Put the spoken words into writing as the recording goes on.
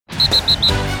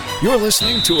You're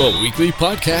listening to a weekly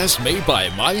podcast made by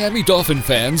Miami Dolphin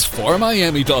fans for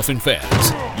Miami Dolphin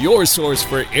fans. Your source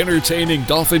for entertaining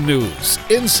Dolphin news,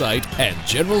 insight, and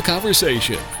general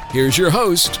conversation. Here's your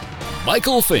host,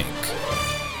 Michael Fink.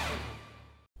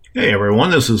 Hey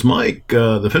everyone, this is Mike.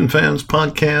 The Fin Fans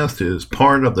podcast is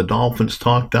part of the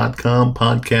DolphinsTalk.com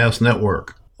podcast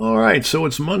network. All right, so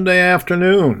it's Monday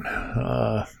afternoon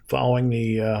following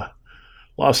the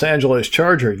Los Angeles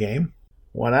Charger game.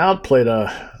 Went out, played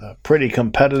a pretty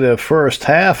competitive first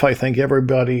half. I think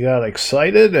everybody got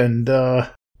excited, and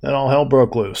then all hell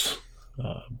broke loose.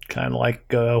 Kind of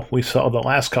like we saw the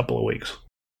last couple of weeks.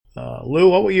 Lou,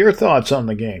 what were your thoughts on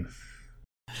the game?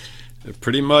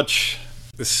 Pretty much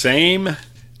the same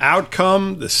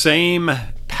outcome, the same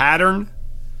pattern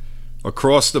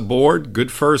across the board.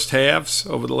 Good first halves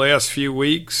over the last few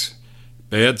weeks,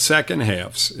 bad second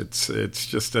halves. It's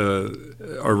just a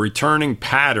returning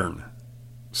pattern,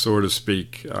 so to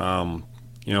speak.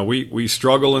 We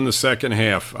struggle in the second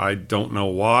half. I don't know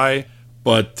why,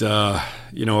 but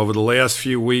over the last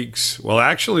few weeks, well,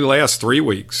 actually last 3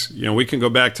 weeks, we can go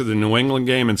back to the New England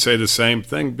game and say the same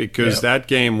thing, because that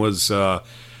game was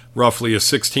roughly a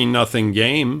 16-0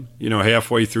 game.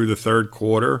 Halfway through the third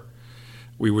quarter,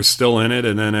 we were still in it,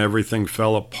 and then everything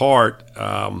fell apart.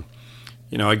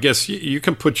 I guess you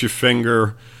can put your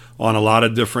finger on a lot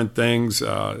of different things.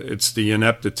 It's the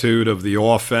ineptitude of the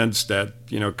offense that,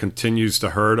 continues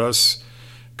to hurt us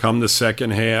come the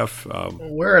second half.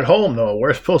 We're at home, though.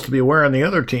 We're supposed to be wearing the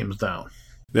other teams down.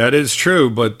 That is true,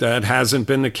 but that hasn't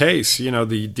been the case.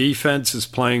 The defense is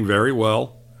playing very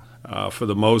well for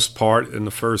the most part in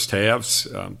the first halves.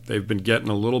 They've been getting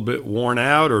a little bit worn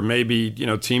out, or maybe,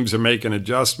 teams are making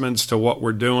adjustments to what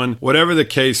we're doing. Whatever the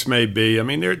case may be, I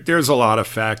mean, there's a lot of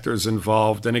factors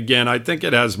involved. And again, I think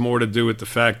it has more to do with the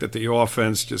fact that the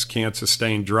offense just can't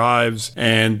sustain drives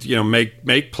and,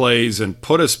 make plays and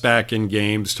put us back in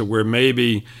games to where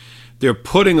maybe they're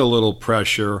putting a little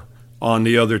pressure on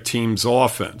the other team's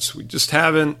offense. We just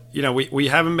haven't, we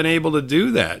haven't been able to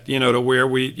do that, to where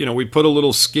we put a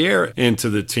little scare into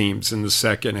the teams in the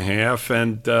second half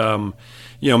and,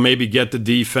 maybe get the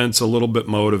defense a little bit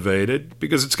motivated,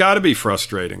 because it's got to be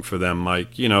frustrating for them,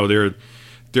 Mike.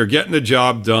 They're getting the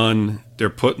job done.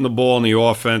 They're putting the ball in the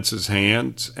offense's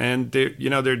hands, and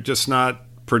they're just not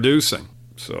producing.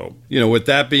 So, with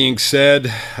that being said,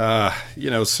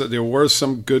 so there were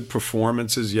some good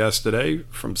performances yesterday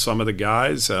from some of the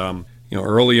guys.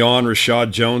 Early on,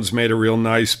 Rashad Jones made a real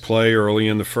nice play early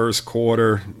in the first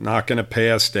quarter, knocking a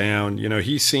pass down.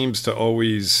 He seems to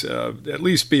always at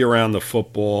least be around the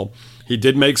football. He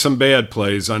did make some bad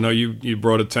plays. I know you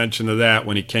brought attention to that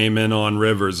when he came in on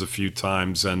Rivers a few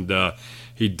times, and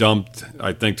he dumped,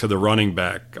 I think, to the running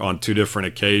back on 2 different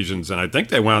occasions, and I think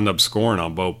they wound up scoring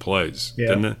on both plays,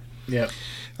 didn't it? Yeah.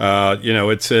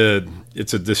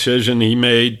 It's a decision he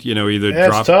made. Either That's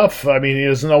drop. tough. I mean, he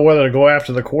doesn't know whether to go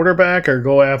after the quarterback or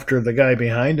go after the guy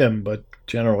behind him. But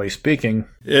generally speaking,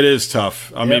 it is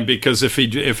tough. I mean, because if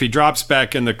he drops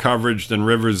back into coverage, then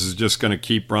Rivers is just going to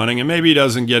keep running, and maybe he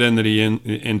doesn't get into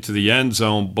the end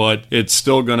zone, but it's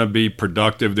still going to be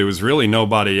productive. There was really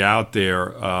nobody out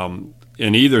there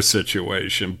in either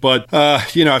situation. But,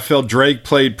 I felt Drake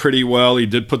played pretty well. He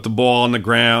did put the ball on the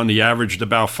ground. He averaged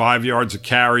about 5 yards a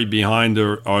carry behind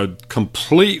a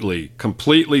completely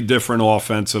different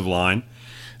offensive line.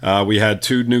 We had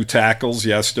 2 new tackles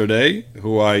yesterday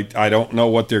who I don't know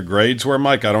what their grades were,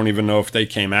 Mike. I don't even know if they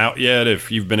came out yet,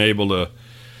 if you've been able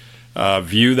to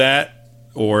view that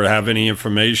or have any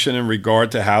information in regard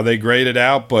to how they graded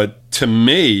out. But to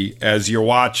me, as you're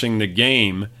watching the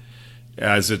game,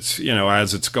 as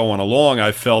it's going along,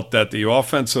 I felt that the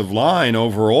offensive line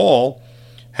overall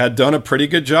had done a pretty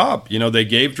good job. They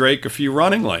gave Drake a few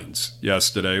running lanes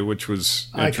yesterday, which was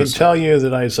interesting. I can tell you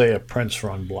that Isaiah Prince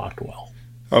run blocked well.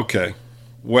 Okay.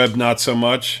 Webb, not so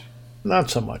much? Not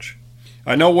so much.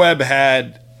 I know Webb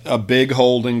had a big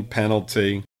holding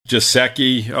penalty.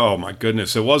 Gesicki, oh my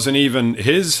goodness, it wasn't even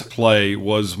his play,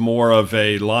 was more of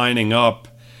a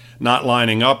not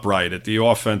lining up right at the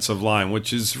offensive line,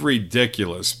 which is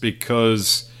ridiculous,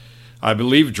 because I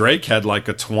believe Drake had like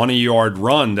a 20-yard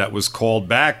run that was called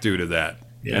back due to that.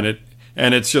 Yeah.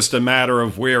 And it's just a matter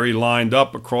of where he lined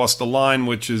up across the line,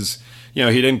 which is, he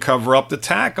didn't cover up the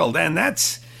tackle. And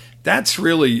that's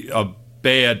really a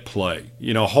bad play.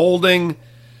 Holding,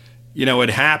 it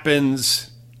happens.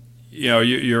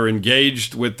 You're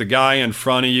engaged with the guy in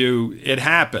front of you. It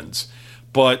happens.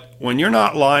 But when you're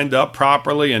not lined up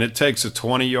properly and it takes a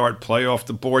 20-yard play off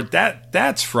the board,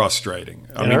 that's frustrating.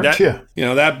 I mean,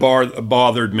 that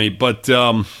bothered me. But,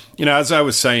 as I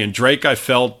was saying, Drake, I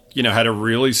felt, had a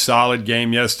really solid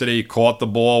game yesterday. He caught the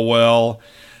ball well.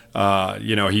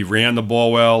 He ran the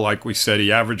ball well. Like we said,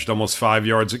 he averaged almost 5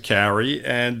 yards a carry.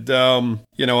 And, on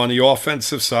the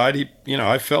offensive side,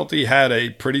 I felt he had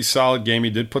a pretty solid game. He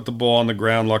did put the ball on the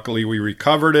ground. Luckily, we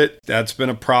recovered it. That's been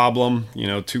a problem.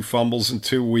 2 fumbles in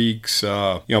 2 weeks.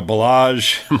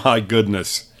 Ballage, my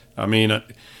goodness. I mean,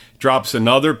 drops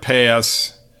another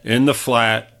pass in the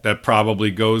flat that probably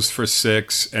goes for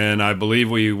 6. And I believe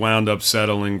we wound up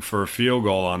settling for a field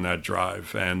goal on that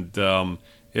drive. And,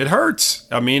 it hurts.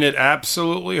 I mean, it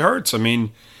absolutely hurts. I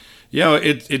mean,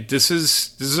 this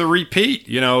is a repeat.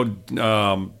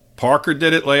 Parker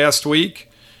did it last week.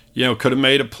 Could have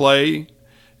made a play,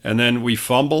 and then we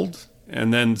fumbled,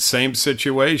 and then same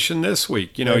situation this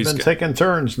week. He's been taking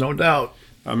turns, no doubt.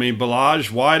 I mean, Ballage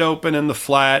wide open in the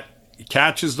flat. He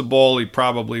catches the ball. He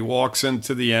probably walks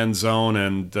into the end zone,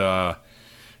 and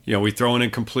we throw an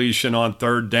incompletion on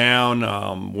third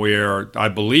down, where I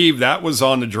believe that was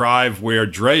on the drive where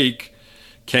Drake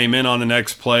came in on the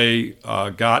next play,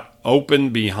 got open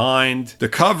behind the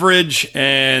coverage,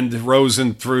 and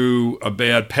Rosen threw a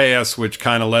bad pass, which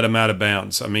kind of let him out of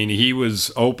bounds. I mean, he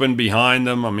was open behind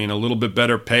them. I mean, a little bit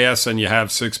better pass, and you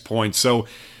have 6 points. So,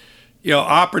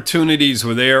 opportunities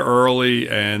were there early,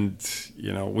 and,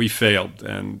 we failed.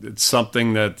 And it's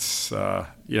something that's,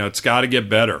 it's got to get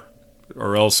better,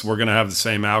 or else we're going to have the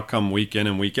same outcome week in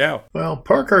and week out. Well,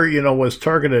 Parker, was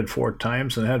targeted 4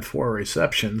 times and had 4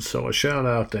 receptions, so a shout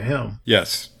out to him.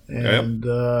 Yes. And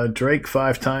Drake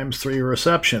 5 times, 3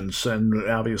 receptions, and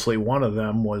obviously one of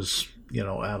them was,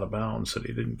 out of bounds that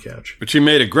he didn't catch. But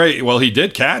he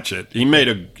did catch it.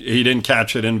 He didn't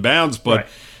catch it in bounds, but right.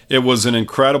 It was an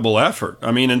incredible effort.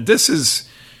 I mean, and this is,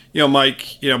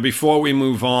 Mike, before we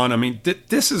move on, I mean,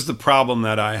 this is the problem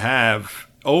that I have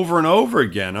over and over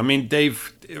again. I mean,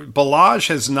 Ballage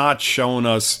has not shown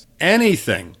us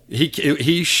anything.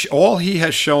 All he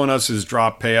has shown us is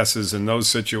drop passes in those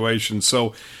situations.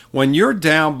 So when you're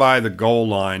down by the goal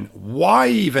line, why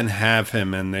even have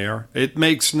him in there? It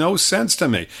makes no sense to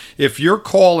me. If you're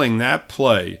calling that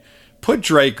play, put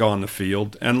Drake on the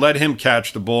field and let him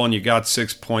catch the ball, and you got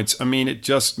 6 points. I mean, it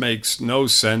just makes no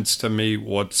sense to me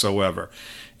whatsoever.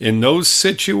 In those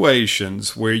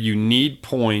situations where you need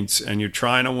points and you're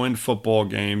trying to win football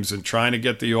games and trying to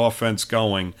get the offense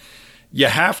going, you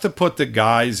have to put the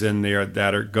guys in there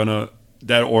that are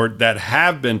that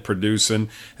have been producing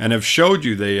and have showed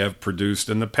you they have produced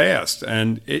in the past.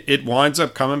 And it winds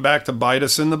up coming back to bite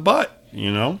us in the butt,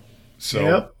 So.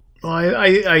 Yep. Well,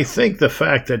 I think the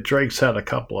fact that Drake's had a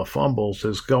couple of fumbles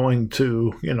is going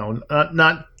to,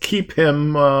 not keep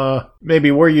him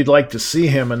maybe where you'd like to see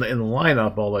him in the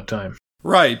lineup all the time.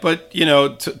 Right, but,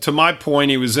 to my point,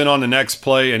 he was in on the next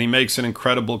play and he makes an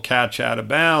incredible catch out of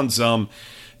bounds. When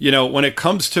it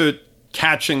comes to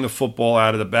catching the football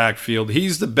out of the backfield,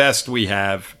 he's the best we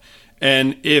have.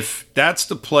 And if that's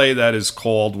the play that is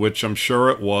called, which I'm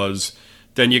sure it was,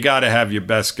 then you got to have your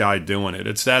best guy doing it.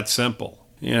 It's that simple.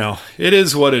 It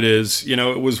is what it is.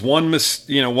 It was one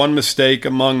mistake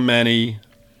among many.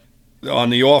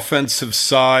 On the offensive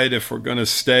side, if we're going to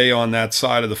stay on that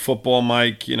side of the football,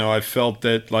 Mike, I felt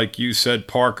that, like you said,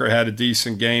 Parker had a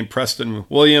decent game. Preston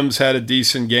Williams had a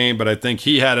decent game, but I think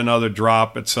he had another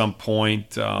drop at some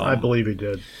point. I believe he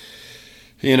did.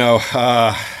 And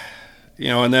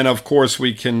then, of course,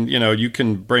 we can, you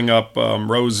can bring up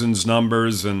Rosen's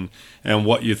numbers and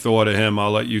what you thought of him.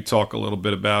 I'll let you talk a little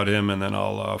bit about him, and then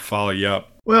I'll follow you up.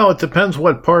 Well, it depends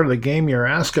what part of the game you're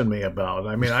asking me about.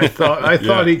 I mean, I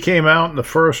thought he came out in the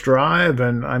first drive,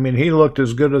 and, I mean, he looked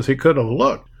as good as he could have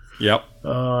looked. Yep.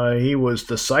 He was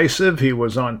decisive. He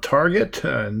was on target,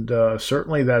 and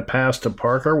certainly that pass to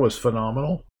Parker was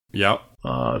phenomenal. Yep.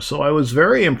 So I was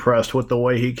very impressed with the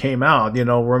way he came out.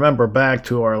 Remember back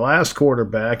to our last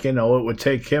quarterback, it would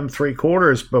take him 3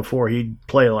 quarters before he'd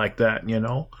play like that,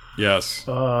 Yes.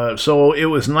 So it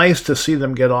was nice to see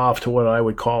them get off to what I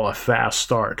would call a fast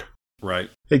start. Right.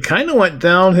 It kind of went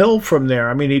downhill from there.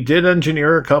 I mean, he did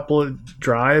engineer a couple of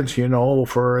drives,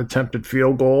 for attempted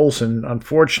field goals, and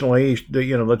unfortunately,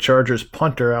 the Chargers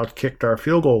punter outkicked our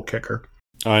field goal kicker.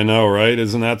 I know, right?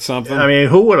 Isn't that something? I mean,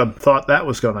 who would have thought that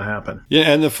was going to happen? Yeah,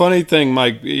 and the funny thing,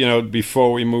 Mike,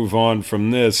 before we move on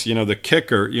from this, the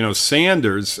kicker,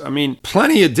 Sanders, I mean,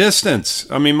 plenty of distance.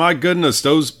 I mean, my goodness,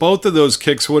 both of those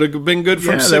kicks would have been good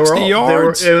from 60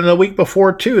 yards. And the week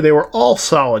before, too, they were all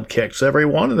solid kicks, every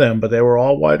one of them, but they were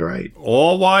all wide right.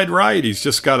 All wide right. He's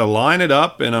just got to line it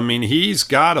up, and, I mean, he's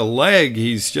got a leg.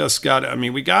 He's just got, I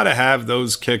mean, we got to have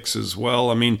those kicks as well.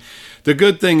 I mean, the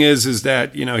good thing is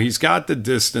that, he's got the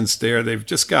distance there. They've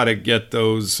just got to get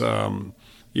those,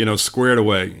 squared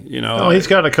away. He's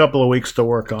got a couple of weeks to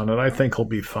work on it. I think he'll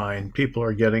be fine. People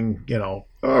are getting,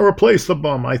 replace the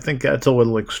bum. I think that's a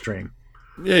little extreme.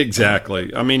 Yeah,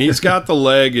 exactly. I mean, he's got the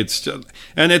leg.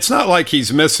 And it's not like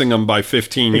he's missing them by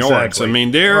 15 yards. I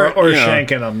mean, they're or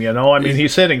shanking them. I mean,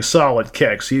 he's hitting solid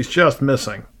kicks. He's just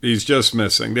missing.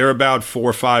 They're about 4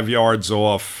 or 5 yards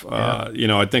off.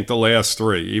 I think the last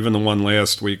 3, even the one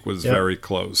last week was very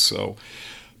close. So,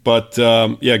 but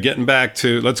let's get back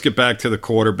to the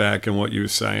quarterback and what you were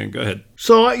saying. Go ahead.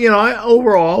 So,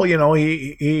 overall,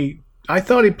 I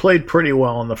thought he played pretty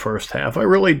well in the first half. I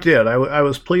really did. I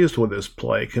was pleased with his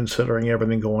play, considering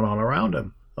everything going on around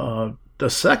him. The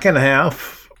second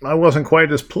half, I wasn't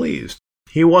quite as pleased.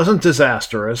 He wasn't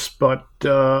disastrous, but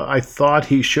I thought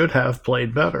he should have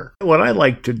played better. What I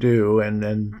like to do,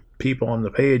 and people on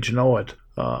the page know it,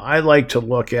 I like to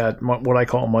look at what I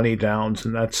call money downs,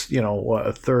 and that's,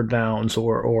 third downs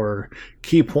or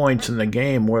key points in the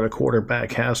game where the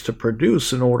quarterback has to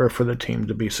produce in order for the team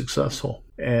to be successful.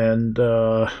 And,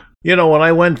 when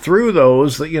I went through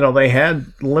those, they had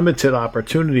limited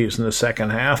opportunities in the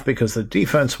second half because the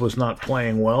defense was not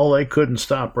playing well. They couldn't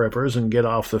stop Rivers and get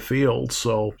off the field.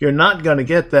 So you're not going to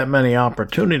get that many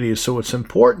opportunities. So it's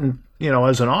important,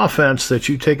 as an offense that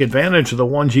you take advantage of the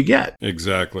ones you get.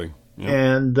 Exactly. Yep.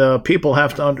 And people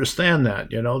have to understand that,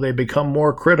 they become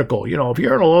more critical. If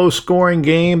you're in a low-scoring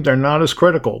game, they're not as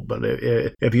critical. But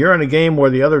if you're in a game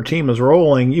where the other team is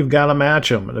rolling, you've got to match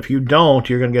them. And if you don't,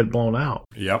 you're going to get blown out.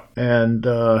 Yep. And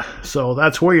so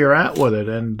that's where you're at with it.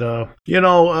 And, he in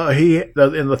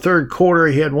the third quarter,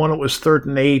 he had one that was 3rd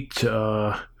and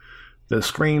 8. The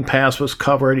screen pass was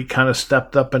covered. He kind of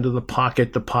stepped up into the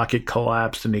pocket. The pocket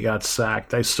collapsed, and he got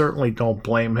sacked. I certainly don't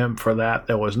blame him for that.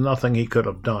 There was nothing he could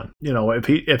have done. If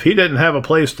he didn't have a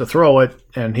place to throw it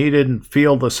and he didn't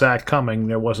feel the sack coming,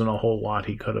 there wasn't a whole lot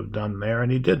he could have done there,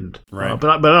 and he didn't. Right.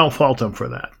 But I don't fault him for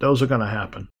that. Those are going to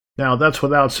happen. Now, that's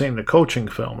without seeing the coaching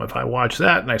film. If I watch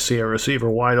that and I see a receiver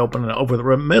wide open and over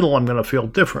the middle, I'm going to feel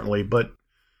differently. But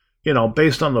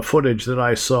based on the footage that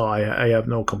I saw, I have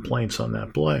no complaints on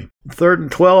that play. 3rd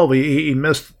and 12, he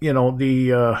missed,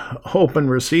 the open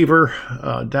receiver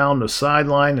down the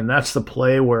sideline, and that's the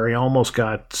play where he almost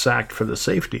got sacked for the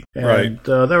safety. And right.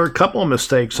 There were a couple of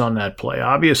mistakes on that play.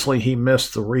 Obviously, he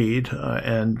missed the read,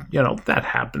 and, that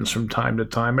happens from time to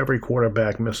time. Every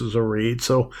quarterback misses a read,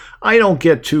 so I don't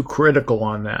get too critical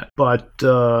on that. But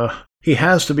he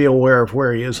has to be aware of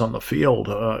where he is on the field.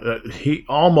 He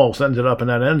almost ended up in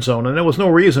that end zone, and there was no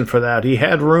reason for that. He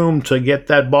had room to get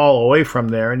that ball away from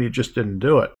there, and he just didn't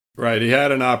do it. Right. He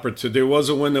had an opportunity. There was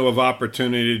a window of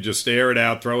opportunity to just air it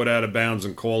out, throw it out of bounds,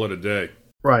 and call it a day.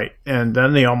 Right. And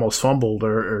then he almost fumbled,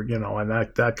 and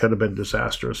that could have been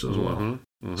disastrous as well.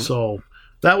 Mm-hmm. So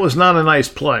that was not a nice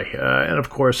play, and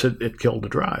of course it killed the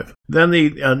drive. Then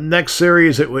the next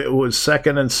series, it was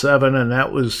 2nd and 7, and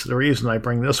that was the reason I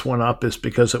bring this one up is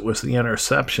because it was the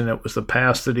interception. It was the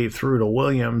pass that he threw to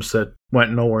Williams that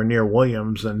went nowhere near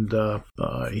Williams, and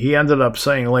he ended up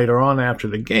saying later on after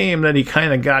the game that he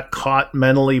kind of got caught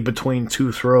mentally between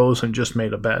 2 throws and just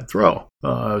made a bad throw.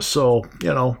 So,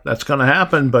 that's going to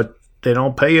happen, but they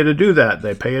don't pay you to do that.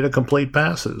 They pay you to complete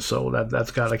passes, so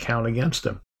that's got to count against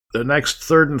him. The next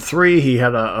 3rd and 3, he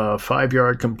had a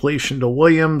 5-yard completion to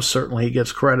Williams. Certainly he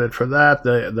gets credit for that.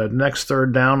 The next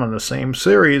 3rd down on the same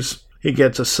series, he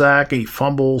gets a sack. He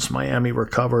fumbles. Miami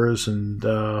recovers, and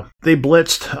they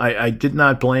blitzed. I did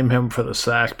not blame him for the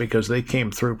sack because they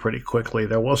came through pretty quickly.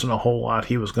 There wasn't a whole lot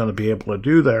he was going to be able to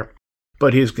do there.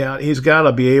 But he's got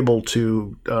to be able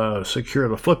to secure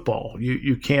the football.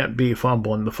 You can't be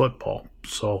fumbling the football.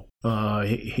 So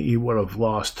he would have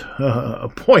lost a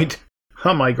point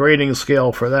on my grading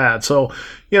scale for that. So,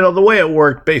 the way it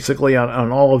worked basically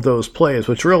on all of those plays,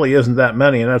 which really isn't that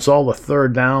many, and that's all the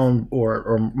 3rd down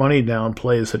or money down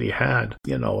plays that he had.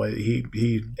 He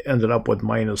ended up with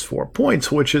 -4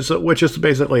 points, which is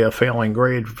basically a failing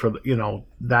grade for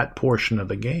that portion of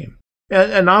the game.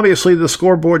 And obviously the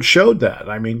scoreboard showed that.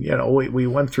 I mean, we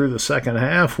went through the second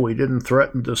half, we didn't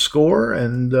threaten to score,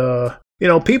 and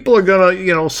people are going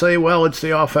to, say, well, it's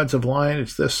the offensive line,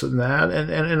 it's this and that. And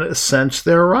in a sense,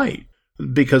 they're right.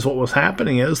 because what was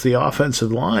happening is the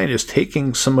offensive line is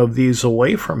taking some of these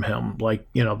away from him, like,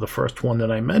 the first one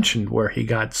that I mentioned where he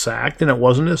got sacked and it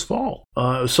wasn't his fault.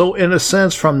 So in a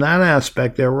sense, from that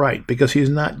aspect, they're right, because he's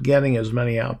not getting as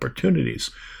many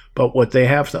opportunities. But what they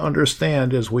have to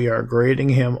understand is we are grading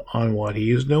him on what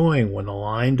he's doing. When the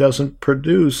line doesn't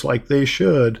produce like they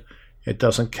should, it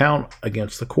doesn't count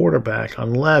against the quarterback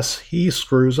unless he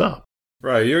screws up.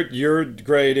 Right, you're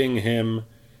grading him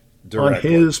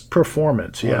directly. On his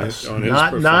performance, yes. On his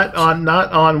not performance.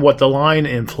 not on what the line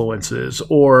influences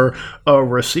or a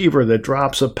receiver that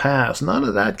drops a pass. None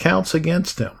of that counts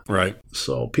against him. Right.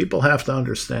 So people have to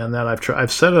understand that.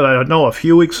 I've said it, I don't know, a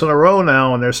few weeks in a row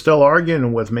now, and they're still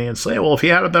arguing with me and saying, well, if he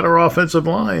had a better offensive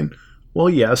line, well,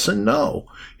 yes and no.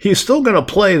 He's still going to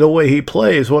play the way he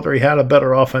plays, whether he had a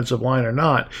better offensive line or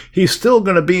not. He's still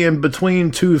going to be in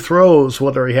between two throws,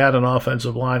 whether he had an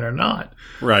offensive line or not.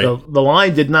 Right. The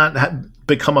line did not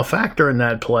become a factor in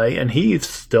that play, and he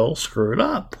still screwed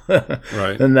up.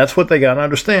 Right. And that's what they got to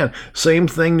understand. Same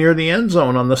thing near the end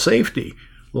zone on the safety.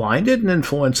 Line didn't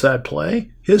influence that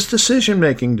play. His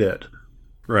decision-making did.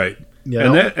 Right. You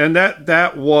know? And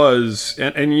that was,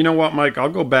 and you know what, Mike, I'll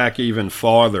go back even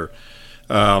farther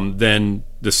than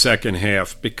the second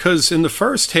half, because in the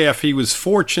first half he was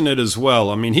fortunate as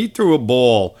well. I mean, he threw the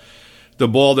ball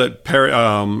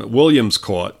that Williams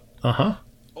caught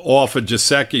off of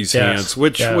Gesicki's hands,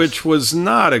 which was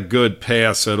not a good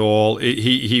pass at all.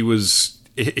 He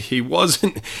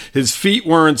wasn't, his feet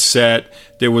weren't set.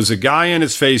 There was a guy in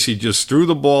his face. He just threw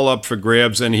the ball up for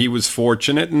grabs, and he was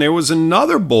fortunate. And there was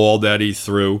another ball that he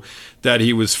threw that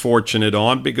he was fortunate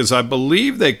on, because I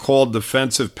believe they called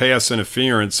defensive pass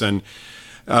interference, and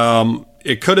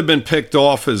it could have been picked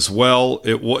off as well.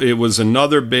 It was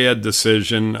another bad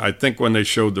decision. I think when they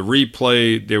showed the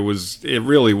replay, it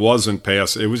really wasn't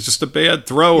pass. It was just a bad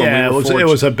throw. Yeah, it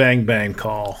was a bang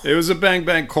call. It was a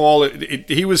bang call.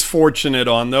 He was fortunate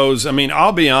on those. I mean,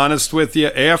 I'll be honest with you.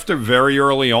 After very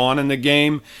early on in the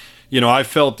game, I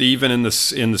felt even in the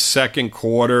second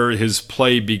quarter, his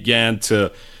play began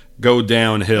to go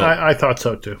downhill. I thought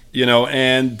so too.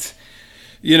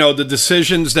 The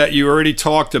decisions that you already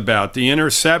talked about, the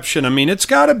interception, I mean, it's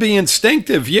got to be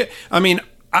instinctive.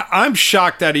 I'm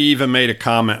shocked that he even made a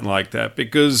comment like that,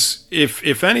 because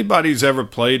if anybody's ever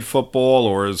played football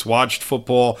or has watched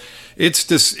football,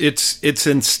 it's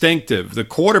instinctive. The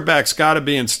quarterback's got to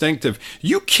be instinctive.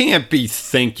 You can't be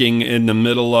thinking in the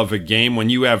middle of a game when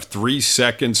you have 3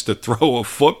 seconds to throw a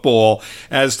football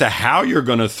as to how you're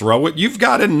going to throw it. You've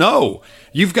got to know.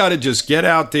 You've got to just get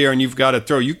out there and you've got to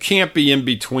throw. You can't be in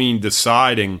between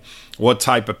deciding what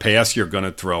type of pass you're going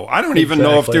to throw. I don't even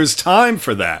know if there's time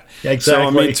for that.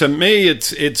 Exactly. So, to me,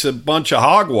 it's a bunch of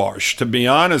hogwash, to be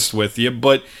honest with you.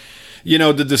 But,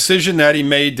 the decision that he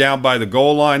made down by the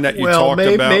goal line that you talked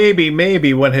about.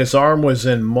 Maybe when his arm was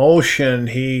in motion,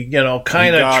 he,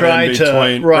 kind of tried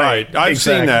to. Right. I've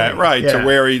seen that. Right. Yeah. To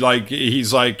where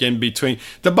he's in between.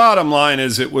 The bottom line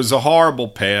is it was a horrible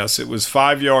pass. It was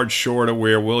 5 yards short of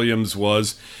where Williams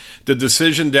was. The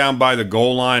decision down by the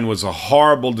goal line was a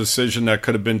horrible decision that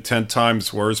could have been 10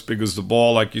 times worse, because the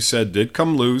ball, like you said, did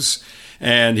come loose,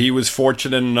 and he was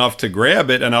fortunate enough to grab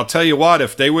it. And I'll tell you what,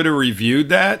 if they would have reviewed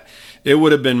that, it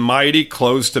would have been mighty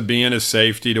close to being a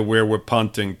safety to where we're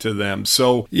punting to them.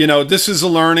 So, this is a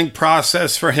learning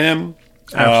process for him.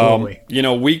 Absolutely.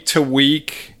 Week to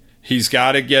week, he's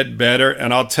got to get better.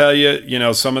 And I'll tell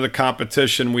you, some of the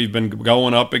competition we've been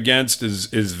going up against is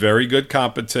very good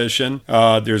competition.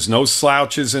 There's no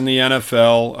slouches in the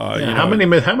NFL.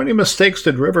 How many mistakes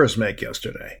did Rivers make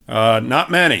yesterday? Not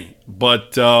many.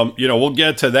 But, we'll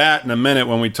get to that in a minute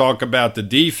when we talk about the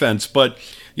defense. But,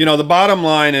 the bottom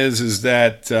line is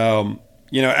that,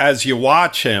 as you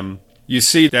watch him, you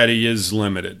see that he is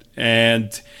limited.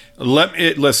 And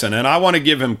listen, and I want to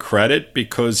give him credit,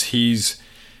 because he's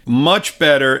much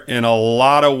better in a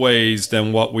lot of ways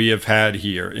than what we have had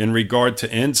here in regard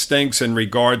to instincts, in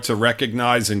regard to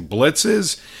recognizing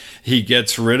blitzes. He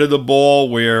gets rid of the ball,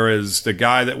 whereas the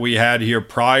guy that we had here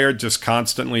prior just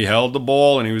constantly held the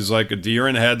ball, and he was like a deer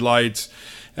in headlights.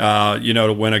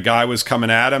 When a guy was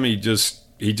coming at him, he just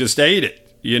ate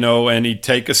it, and he'd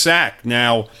take a sack.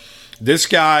 Now, this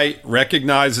guy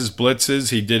recognizes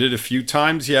blitzes. He did it a few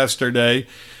times yesterday.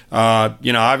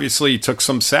 Obviously he took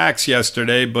some sacks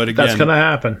yesterday, but again, that's going to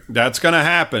happen. That's going to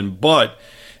happen. But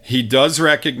he does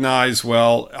recognize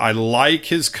well. I like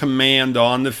his command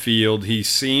on the field. He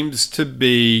seems to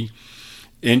be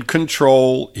in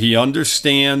control. He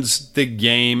understands the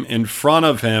game in front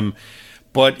of him,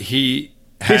 but he's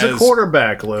a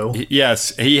quarterback, Lou.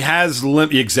 Yes, he has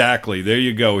exactly. There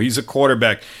you go. He's a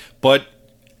quarterback, but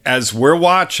as we're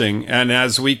watching and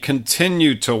as we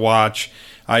continue to watch,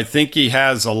 I think he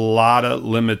has a lot of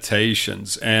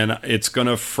limitations, and it's going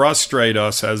to frustrate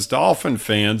us as Dolphin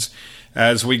fans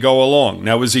as we go along.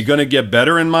 Now, is he going to get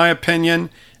better, in my opinion?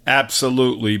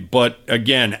 Absolutely. But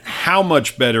again, how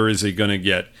much better is he going to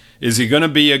get? Is he going to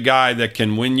be a guy that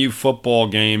can win you football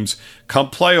games come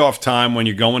playoff time when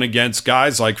you're going against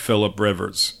guys like Phillip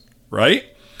Rivers, right?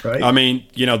 Right. I mean,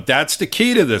 that's the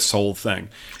key to this whole thing.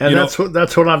 And that's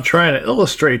what I'm trying to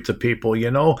illustrate to people.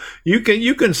 You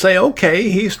can say, okay,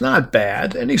 he's not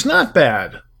bad, and he's not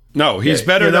bad. No, he's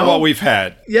better than what we've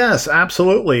had. Yes,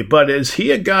 absolutely. But is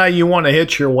he a guy you want to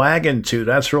hitch your wagon to?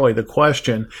 That's really the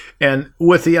question. And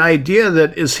with the idea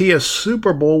that, is he a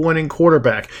Super Bowl winning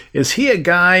quarterback? Is he a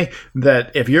guy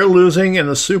that if you're losing in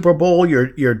the Super Bowl,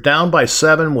 you're down by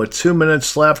 7 with 2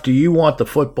 minutes left, do you want the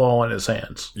football in his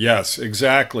hands? Yes,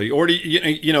 exactly. Or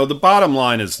the bottom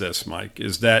line is this, Mike,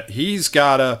 is that he's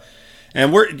got to.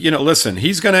 And listen,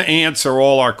 he's going to answer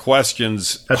all our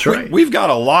questions. That's right. We've got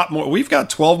a lot more. We've got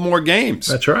 12 more games.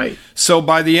 That's right. So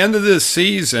by the end of this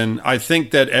season, I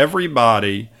think that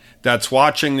everybody that's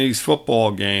watching these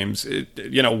football games,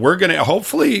 we're going to,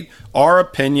 hopefully our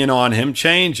opinion on him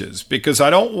changes, because I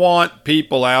don't want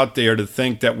people out there to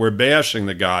think that we're bashing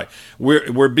the guy.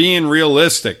 We're being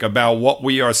realistic about what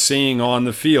we are seeing on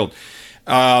the field.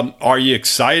 Are you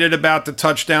excited about the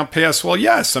touchdown pass? Well,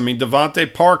 yes. I mean,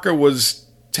 Devontae Parker was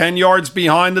 10 yards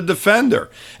behind the defender,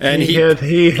 and he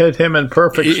hit him in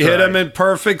perfect stride. He hit him in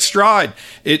perfect stride.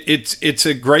 It's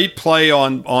a great play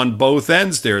on both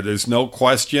ends there. There's no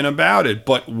question about it.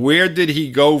 But where did he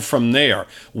go from there?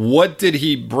 What did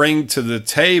he bring to the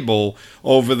table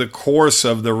over the course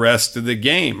of the rest of the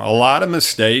game? A lot of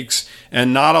mistakes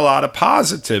and not a lot of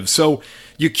positives. So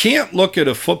you can't look at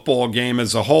a football game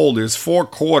as a whole. There's 4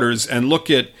 quarters, and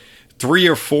look at 3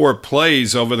 or 4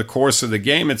 plays over the course of the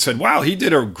game and said, wow, he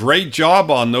did a great job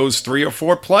on those 3 or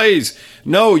 4 plays.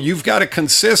 No, you've got to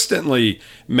consistently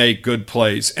make good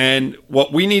plays. And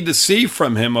what we need to see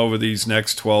from him over these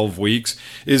next 12 weeks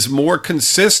is more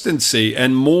consistency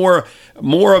and more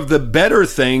of the better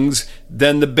things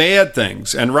than the bad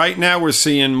things. And right now we're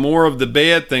seeing more of the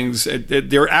bad things.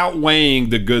 They're outweighing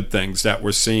the good things that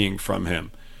we're seeing from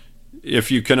him,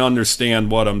 if you can understand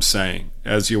what I'm saying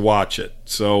as you watch it.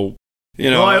 So,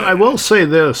 well, I will say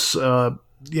this, on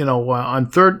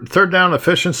third down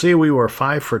efficiency, we were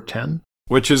 5 for 10.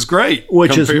 Which is great.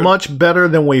 Which is much better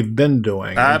than we've been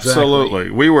doing. Absolutely.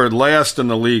 Exactly. We were last in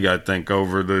the league, I think,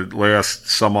 over the last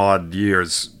some odd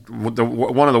years.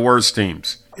 One of the worst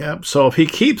teams. Yep. So if he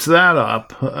keeps that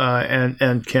up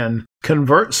and can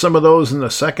convert some of those in the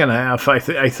second half, I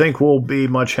think we'll be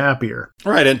much happier.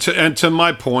 Right. And to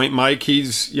my point, Mike,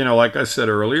 he's, like I said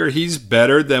earlier, he's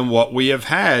better than what we have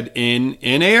had in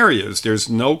areas. There's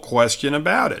no question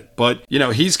about it. But,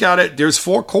 he's got it. There's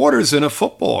 4 quarters in a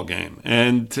football game.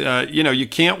 And, you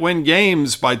can't win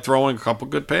games by throwing a couple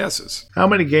good passes. How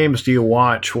many games do you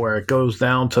watch where it goes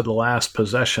down to the last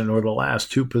possession or the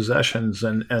last 2 possessions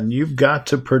and you've got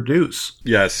to produce?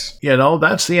 Yes.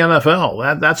 That's the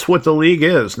NFL. That's what the league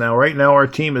is. Now, right now, our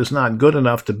team is not good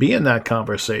enough to be in that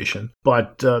conversation.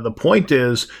 But the point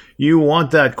is, you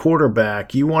want that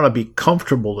quarterback. You want to be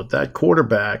comfortable that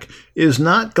quarterback is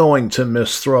not going to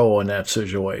misthrow in that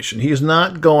situation. He's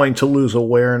not going to lose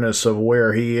awareness of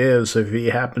where he is if he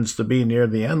happens to be near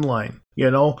the end line.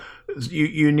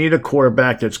 You need a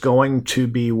quarterback that's going to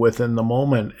be within the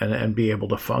moment and be able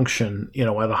to function, at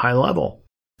a high level.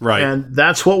 Right. And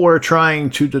that's what we're trying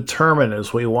to determine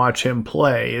as we watch him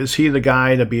play. Is he the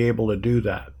guy to be able to do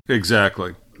that?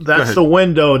 Exactly. That's the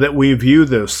window that we view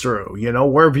this through.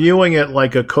 We're viewing it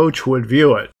like a coach would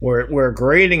view it. We're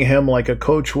grading him like a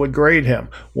coach would grade him.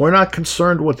 We're not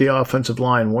concerned with the offensive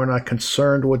line. We're not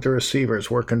concerned with the receivers.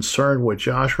 We're concerned with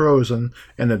Josh Rosen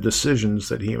and the decisions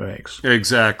that he makes.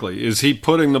 Exactly. Is he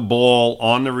putting the ball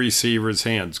on the receiver's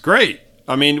hands? Great.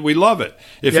 I mean, we love it.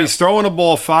 If he's throwing a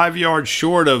ball 5 yards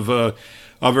short of a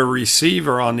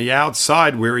receiver on the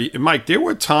outside, Mike, there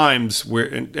were times where,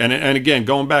 and again,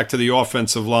 going back to the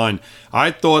offensive line,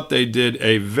 I thought they did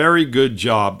a very good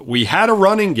job. We had a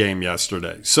running game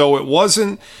yesterday, so it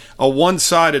wasn't a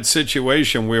one-sided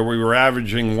situation where we were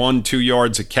averaging 1-2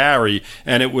 yards a carry,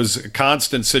 and it was a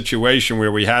constant situation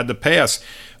where we had to pass.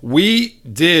 We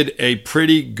did a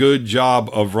pretty good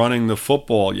job of running the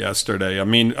football yesterday. I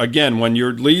mean, again, when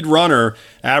your lead runner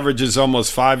averages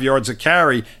almost 5 yards a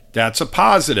carry, that's a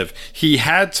positive. He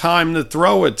had time to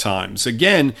throw at times.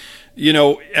 Again,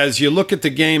 as you look at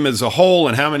the game as a whole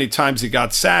and how many times he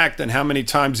got sacked and how many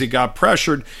times he got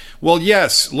pressured, well,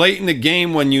 yes, late in the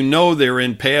game when they're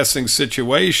in passing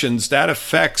situations, that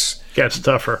affects Gets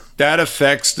tougher. That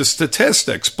affects the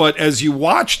statistics. But as you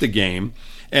watch the game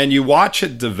and you watch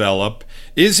it develop,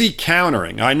 is he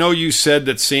countering? I know you said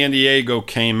that San Diego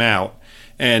came out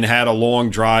and had a long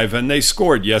drive and they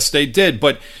scored. Yes, they did.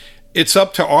 But it's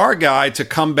up to our guy to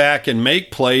come back and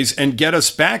make plays and get us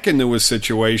back into a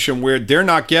situation where they're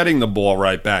not getting the ball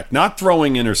right back, not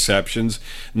throwing interceptions,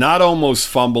 not almost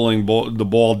fumbling the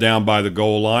ball down by the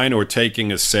goal line or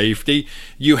taking a safety.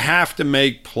 You have to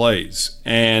make plays.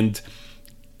 And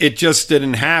it just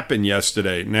didn't happen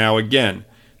yesterday. Now, again,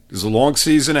 there's a long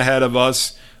season ahead of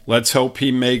us. Let's hope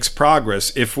he makes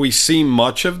progress. If we see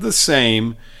much of the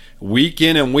same week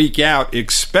in and week out,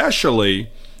 especially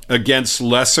against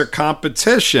lesser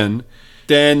competition,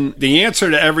 then the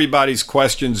answer to everybody's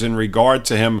questions in regard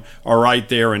to him are right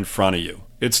there in front of you.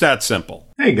 It's that simple.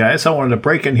 Hey guys, I wanted to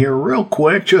break in here real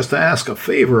quick just to ask a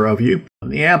favor of you. On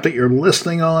the app that you're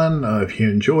listening on, if you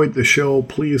enjoyed the show,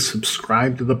 please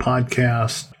subscribe to the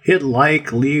podcast. Hit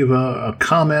like, leave a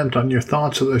comment on your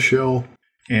thoughts of the show.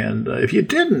 And if you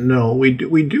didn't know, we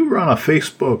do run a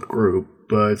Facebook group.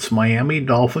 It's Miami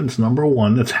Dolphins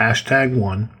 #1. That's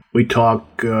 #1. We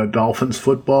talk Dolphins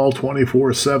football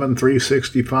 24/7,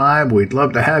 365. We'd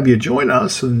love to have you join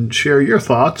us and share your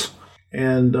thoughts.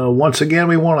 And once again,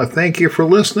 we want to thank you for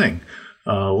listening.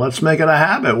 Let's make it a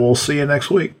habit. We'll see you next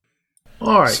week.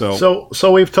 All right.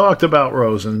 So we've talked about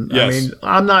Rosen. Yes. I mean,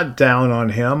 I'm not down on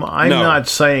him. I'm not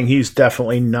saying he's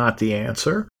definitely not the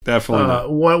answer. Definitely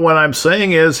not. What I'm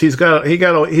saying is he's got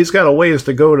a ways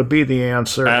to go to be the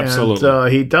answer. Absolutely.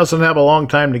 And he doesn't have a long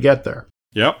time to get there.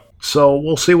 Yep. So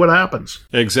we'll see what happens.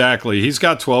 Exactly. He's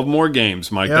got 12 more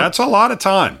games, Mike. Yep. That's a lot of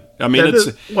time. I mean, it's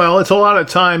a lot of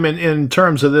time in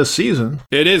terms of this season.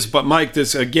 It is, but Mike,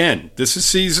 this is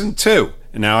season 2.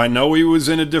 Now I know he was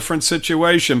in a different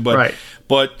situation, but right.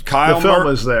 But Kyle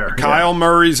is there. Kyle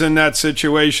Murray's in that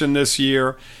situation this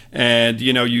year, and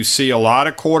you see a lot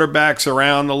of quarterbacks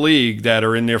around the league that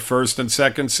are in their first and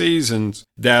second seasons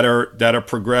that are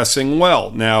progressing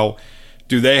well. Now,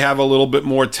 do they have a little bit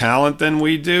more talent than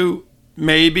we do?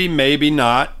 Maybe, maybe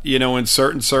not. In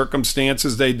certain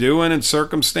circumstances they do, and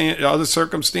in other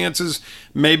circumstances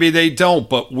maybe they don't.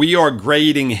 But we are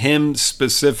grading him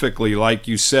specifically, like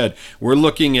you said. We're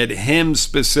looking at him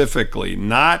specifically,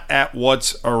 not at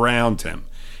what's around him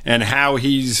and how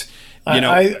he's.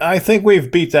 I think we've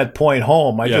beat that point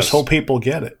home. I just hope people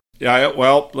get it. Yeah,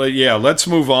 well, let's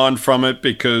move on from it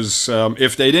because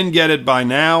if they didn't get it by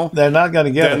now, they're not going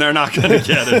to get it. Then they're not going to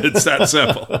get it. It's that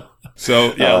simple.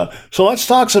 So, yeah. So let's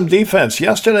talk some defense.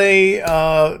 Yesterday,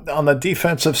 on the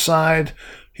defensive side,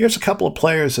 here's a couple of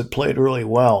players that played really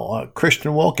well.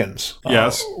 Christian Wilkins.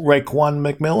 Yes. Raekwon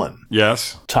McMillan.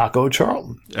 Yes. Taco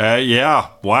Charlton. Yeah.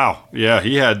 Wow. Yeah,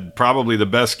 he had probably the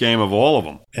best game of all of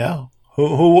them. Yeah.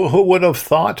 Who would have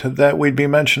thought that we'd be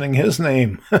mentioning his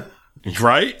name?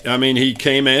 Right? I mean, he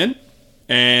came in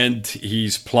and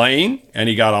he's playing, and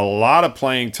he got a lot of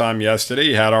playing time yesterday.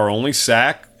 He had our only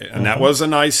sack, and that was a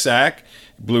nice sack.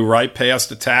 Blew right past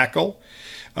the tackle.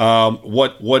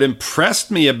 What impressed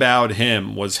me about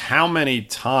him was how many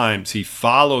times he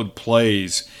followed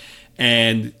plays,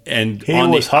 and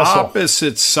on the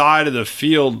opposite side of the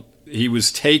field, he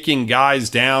was taking guys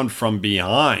down from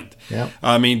behind. Yep.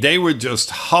 I mean, they were just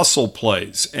hustle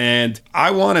plays. And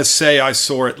I want to say I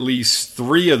saw at least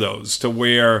 3 of those to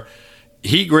where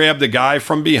he grabbed a guy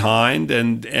from behind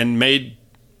and made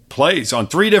plays on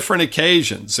 3 different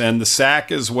occasions, and the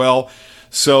sack as well.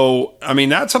 So, I mean,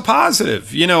 that's a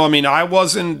positive. I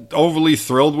wasn't overly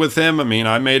thrilled with him. I mean,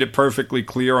 I made it perfectly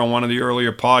clear on one of the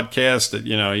earlier podcasts that,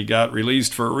 he got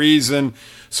released for a reason,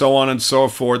 so on and so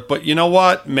forth. But you know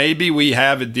what? Maybe we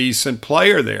have a decent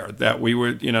player there that we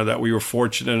were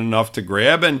fortunate enough to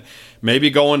grab, and maybe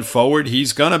going forward,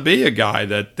 he's going to be a guy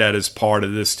that is part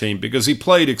of this team because he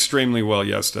played extremely well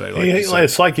yesterday.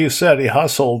 It's like you said, he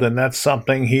hustled, and that's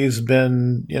something he's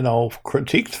been,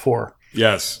 critiqued for.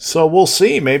 Yes. So we'll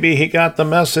see. Maybe he got the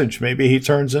message. Maybe he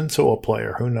turns into a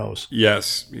player. Who knows?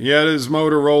 Yes. He had his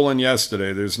motor rolling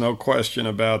yesterday. There's no question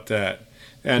about that.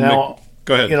 And now,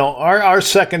 go ahead. Our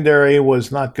secondary was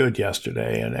not good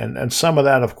yesterday, and some of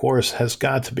that, of course, has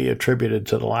got to be attributed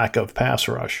to the lack of pass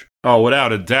rush. Oh,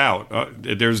 without a doubt.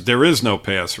 There is no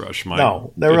pass rush, Mike.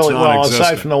 No,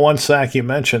 aside from the one sack you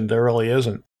mentioned, there really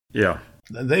isn't. Yeah.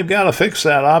 They've got to fix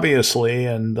that, obviously,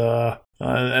 and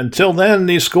until then,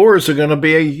 these scores are going to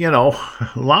be,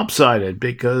 lopsided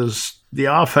because the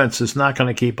offense is not going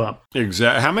to keep up.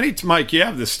 Exactly. How many, Mike, you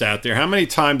have the stat there. How many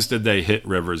times did they hit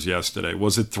Rivers yesterday?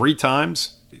 Was it 3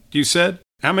 times, you said?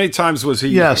 How many times was he?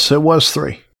 Yes, it was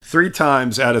 3. 3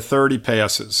 times out of 30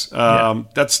 passes.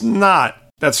 That's not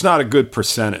that's not a good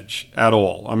percentage at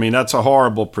all. I mean, that's a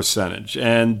horrible percentage,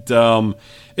 and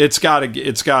it's got to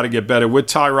get better. With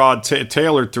Tyrod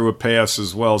Taylor threw a pass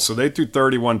as well, so they threw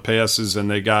 31 passes,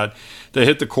 and they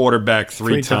hit the quarterback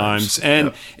three times. And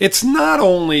yep. It's not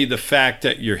only the fact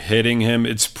that you're hitting him;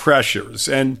 it's pressures.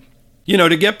 And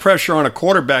to get pressure on a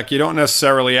quarterback, you don't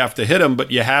necessarily have to hit him,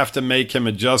 but you have to make him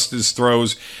adjust his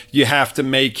throws. You have to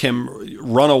make him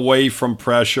run away from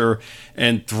pressure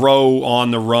and throw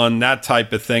on the run, that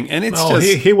type of thing. And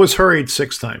he was hurried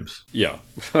 6 times. Yeah.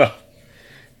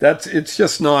 It's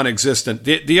just non-existent.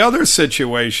 The other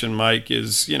situation, Mike,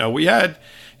 is, we had,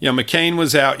 McCain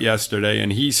was out yesterday,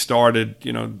 and he started,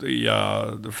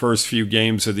 the first few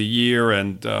games of the year,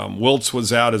 and Wiltz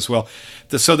was out as well.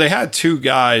 So they had 2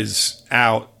 guys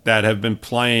out that have been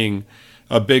playing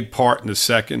a big part in the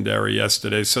secondary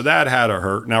yesterday. So that had to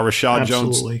hurt. Now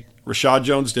Rashad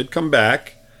Jones did come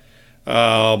back,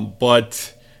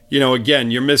 but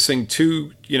again, you're missing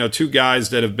two guys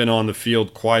that have been on the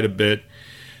field quite a bit.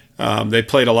 They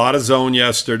played a lot of zone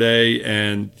yesterday,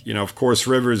 and, of course,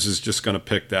 Rivers is just going to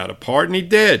pick that apart, and he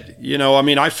did.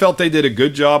 I felt they did a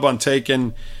good job on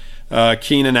taking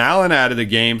Keenan Allen out of the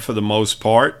game for the most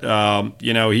part.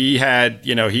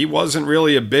 He wasn't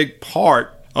really a big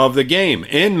part of the game.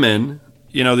 Inman,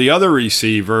 the other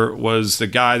receiver, was the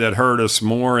guy that hurt us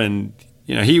more, and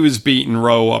he was beating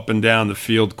Rowe up and down the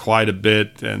field quite a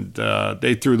bit, and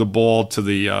they threw the ball to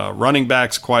the running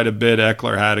backs quite a bit.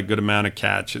 Eckler had a good amount of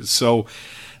catches. So,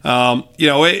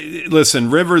 listen,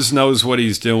 Rivers knows what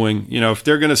he's doing. If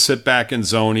they're going to sit back in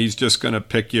zone, he's just going to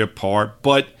pick you apart.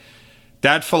 But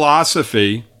that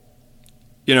philosophy,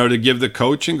 to give the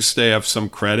coaching staff some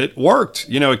credit, worked.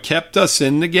 It kept us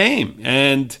in the game.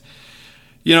 And,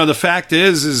 the fact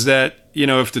is that,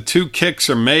 if the 2 kicks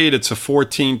are made, it's a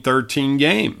 14-13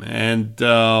 game. And,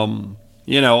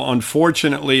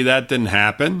 unfortunately, that didn't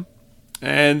happen.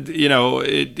 And,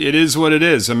 it is what it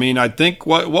is. I mean, I think,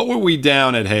 what were we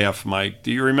down at half, Mike?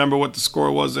 Do you remember what the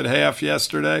score was at half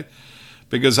yesterday?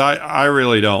 Because I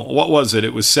really don't. What was it?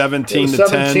 It was 17 to 10.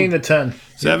 17 to 10.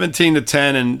 17 to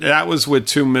 10, and that was with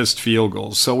 2 missed field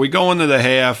goals. So we go into the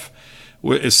half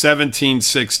with a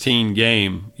 17-16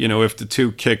 game, if the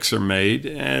 2 kicks are made.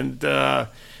 And,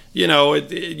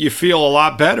 you feel a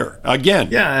lot better again.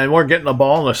 Yeah, and we're getting the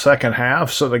ball in the second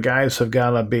half, so the guys have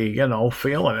got to be,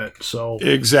 feeling it. So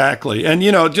exactly. And,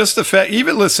 just the fact,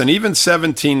 even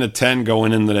 17 to 10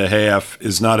 going into the half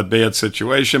is not a bad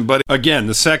situation. But again,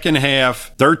 the second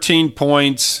half, 13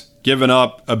 points, giving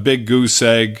up a big goose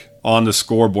egg on the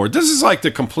scoreboard. This is like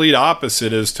the complete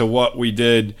opposite as to what we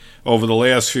did over the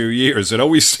last few years. It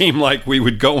always seemed like we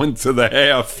would go into the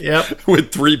half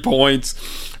with 3 points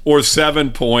or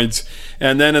 7 points,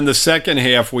 and then in the second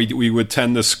half we would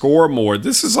tend to score more.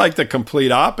 This is like the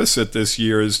complete opposite this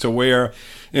year, as to where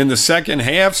in the second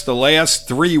halves, the last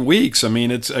 3 weeks, I mean,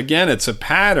 it's a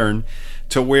pattern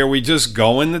to where we just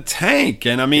go in the tank.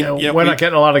 And I mean, we're not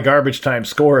getting a lot of garbage time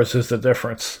scores is the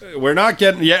difference. We're not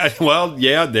getting,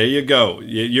 there you go.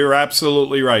 You're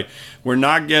absolutely right. We're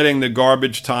not getting the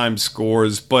garbage time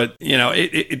scores, but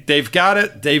they've got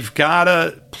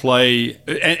to play.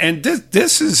 And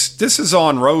this is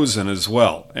on Rosen as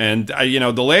well. And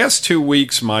the last 2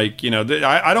 weeks, Mike,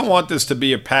 I don't want this to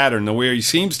be a pattern where he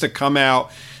seems to come out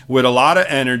with a lot of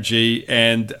energy,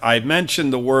 and I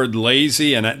mentioned the word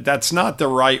lazy, and that's not the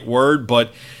right word,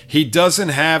 but he doesn't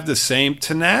have the same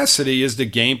tenacity as the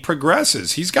game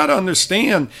progresses. He's got to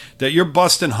understand that you're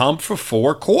busting hump for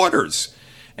 4 quarters.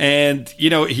 And,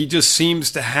 he just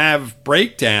seems to have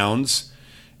breakdowns,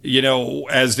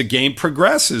 as the game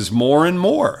progresses more and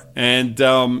more. And,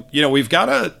 we've got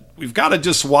to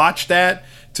just watch that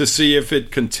to see if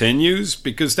it continues,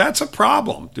 because that's a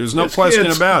problem. There's no question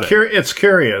about it. It's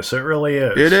curious. It really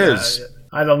is. It is.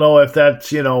 I don't know if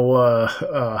that's,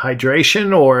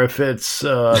 hydration or if it's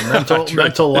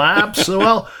mental lapse.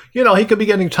 Well, he could be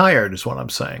getting tired is what I'm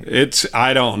saying.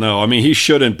 I don't know. I mean, he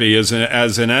shouldn't be. As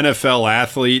an NFL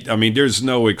athlete, I mean, there's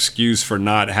no excuse for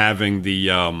not having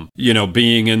the,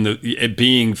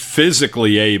 being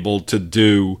physically able to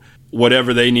do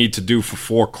whatever they need to do for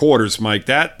 4 quarters, Mike.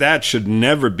 That should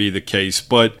never be the case.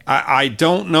 But I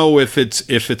don't know if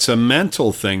it's a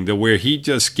mental thing to where he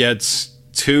just gets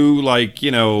too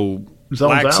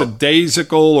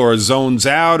lackadaisical or zones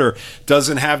out or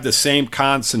doesn't have the same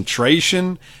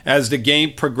concentration as the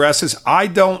game progresses. I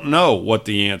don't know what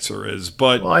the answer is,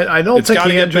 but I don't think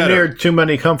he engineered too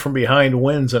many come from behind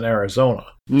wins in Arizona.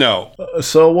 No.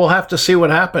 So we'll have to see what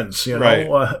happens. Right.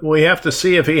 We have to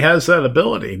see if he has that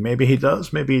ability. Maybe he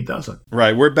does. Maybe he doesn't.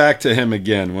 Right. We're back to him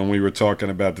again when we were talking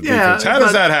about the defense. How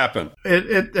does that happen?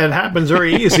 It happens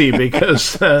very easy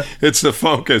because it's the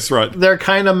focus, right? They're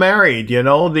kind of married.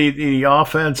 The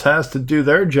offense has to do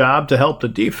their job to help the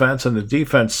defense, and the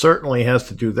defense certainly has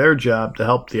to do their job to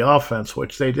help the offense,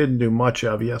 which they didn't do much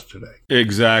of yesterday.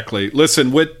 Exactly.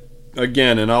 Listen,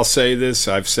 again, and I'll say this,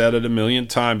 I've said it a million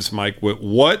times, Mike, with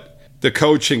what the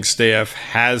coaching staff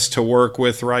has to work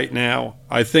with right now,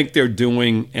 I think they're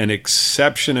doing an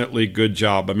exceptionally good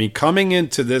job. I mean, coming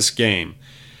into this game,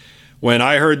 when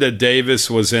I heard that Davis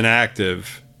was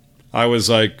inactive, I was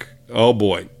like, oh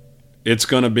boy, it's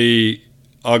going to be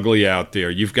ugly out there.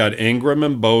 You've got Ingram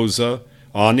and Bosa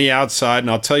on the outside, and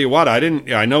I'll tell you what, I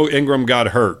know Ingram got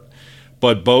hurt.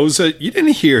 But Bosa, you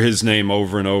didn't hear his name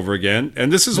over and over again,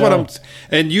 and this is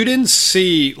and you didn't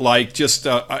see like just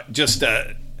a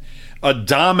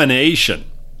domination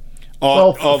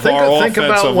of our offensive line. Think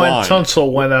about when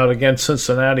Tunsil went out against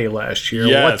Cincinnati last year.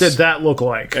 Yes. What did that look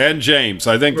like? And James,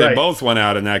 I think they both went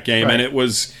out in that game, and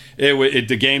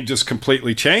the game just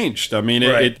completely changed. I mean,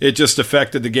 it just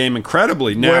affected the game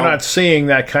incredibly. Now, we're not seeing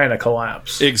that kind of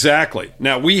collapse. Exactly.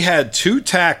 Now, we had 2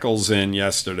 tackles in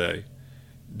yesterday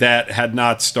that had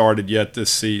not started yet this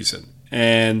season.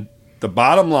 And the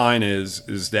bottom line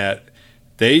is that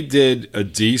they did a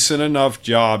decent enough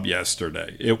job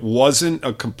yesterday. It wasn't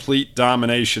a complete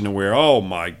domination where, oh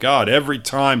my God, every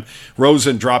time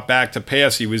Rosen dropped back to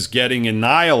pass, he was getting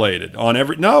annihilated on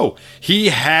every. No, he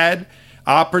had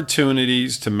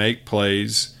opportunities to make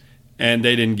plays, and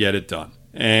they didn't get it done.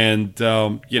 And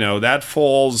that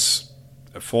falls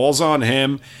on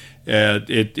him.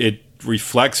 It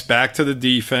reflects back to the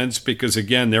defense because,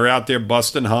 again, they're out there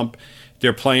busting hump.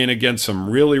 They're playing against some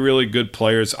really, really good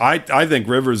players. I think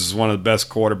Rivers is one of the best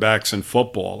quarterbacks in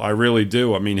football. I really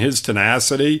do. I mean, his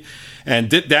tenacity.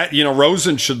 And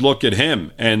Rosen should look at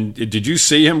him. And did you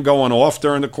see him going off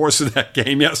during the course of that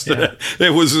game yesterday? Yeah.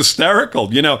 It was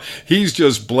hysterical. He's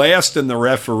just blasting the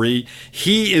referee.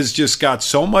 He has just got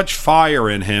so much fire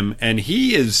in him, and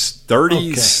he is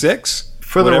 36. Okay.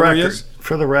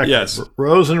 For the record, yes.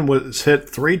 Rosen was hit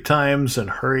 3 times and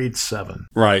hurried 7.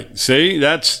 Right. See,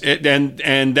 that's it,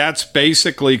 and that's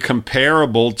basically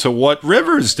comparable to what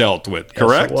Rivers dealt with,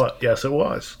 correct? Yes, it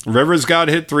was. Rivers got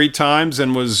hit 3 times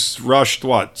and was rushed,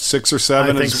 6 or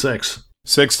 7? I think 6.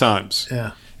 6 times.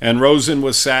 Yeah. And Rosen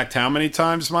was sacked how many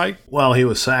times, Mike? Well, he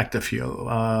was sacked a few.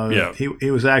 He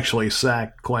was actually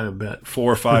sacked quite a bit.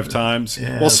 4 or 5 times.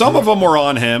 Yeah, well, some of them were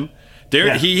on him.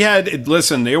 There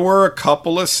were a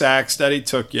couple of sacks that he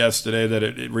took yesterday that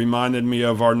it reminded me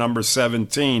of our number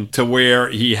 17, to where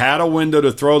he had a window to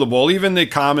throw the ball. Even the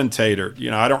commentator,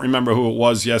 I don't remember who it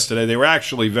was yesterday. They were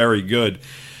actually very good.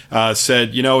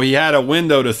 Said, he had a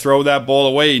window to throw that ball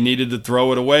away. He needed to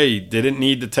throw it away. He didn't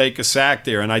need to take a sack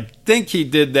there. And I think he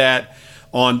did that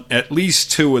on at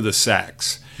least 2 of the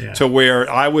sacks. Yeah. To where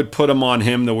I would put him on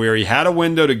him to where he had a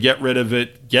window to get rid of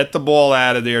it, get the ball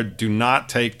out of there, do not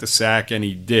take the sack, and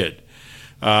he did.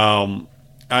 And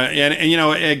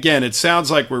again, it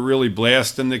sounds like we're really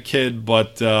blasting the kid,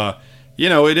 but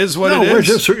it is what it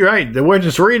is. We're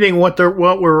just reading what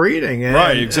we're reading,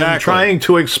 right? Exactly. And trying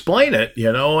to explain it.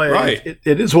 Right.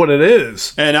 It is what it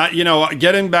is. And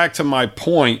getting back to my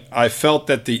point, I felt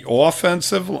that the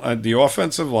offensive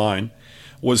line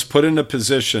was put in a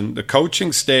position. The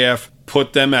coaching staff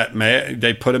put them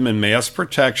in mass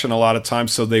protection a lot of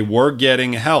times, so they were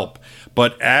getting help.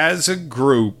 But as a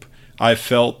group, I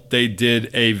felt they did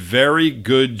a very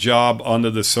good job under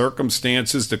the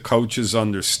circumstances. The coaches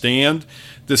understand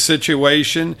the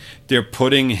situation. They're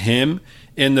putting him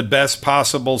in the best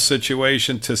possible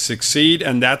situation to succeed,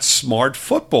 and that's smart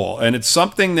football. And it's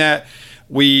something that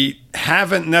we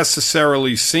haven't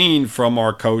necessarily seen from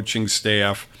our coaching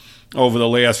staff over the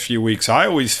last few weeks. I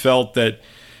always felt that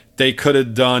they could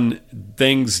have done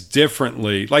things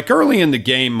differently. Like early in the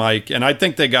game, Mike, and I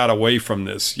think they got away from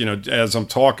this, as I'm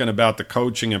talking about the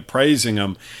coaching and praising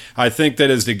them, I think that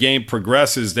as the game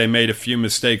progresses, they made a few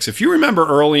mistakes. If you remember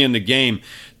early in the game,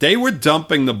 they were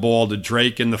dumping the ball to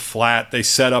Drake in the flat. They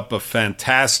set up a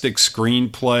fantastic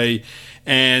screenplay.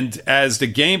 And as the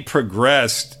game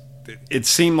progressed, it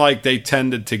seemed like they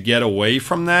tended to get away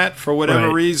from that for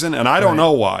whatever reason. And I don't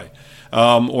know why.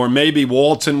 Or maybe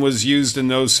Walton was used in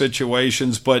those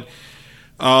situations. But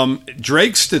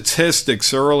Drake's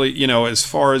statistics early, as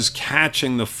far as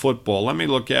catching the football, let me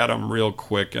look at them real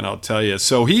quick and I'll tell you.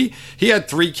 So he had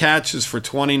 3 catches for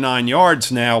 29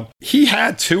 yards. Now, he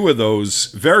had 2 of those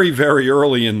very, very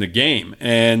early in the game.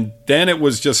 And then it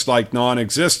was just like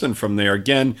non-existent from there.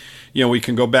 Again, we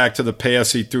can go back to the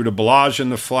pass he threw to Balaj in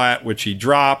the flat, which he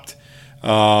dropped.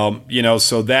 So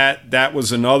that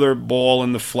was another ball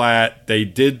in the flat. They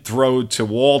did throw to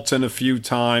Walton a few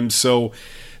times. So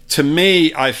to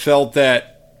me, I felt that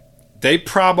they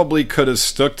probably could have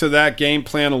stuck to that game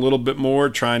plan a little bit more,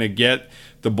 trying to get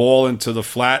the ball into the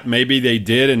flat. Maybe they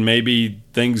did, and maybe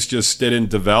things just didn't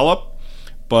develop.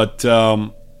 But,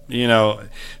 the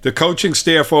coaching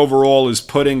staff overall is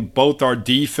putting both our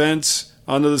defense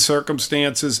under the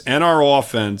circumstances and our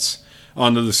offense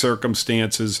under the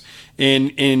circumstances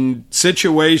in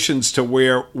situations to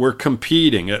where we're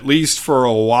competing, at least for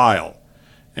a while.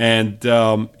 And,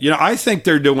 I think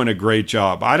they're doing a great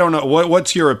job. I don't know.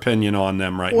 What's your opinion on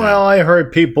them right now? Well, I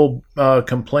heard people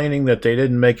complaining that they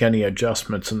didn't make any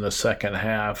adjustments in the second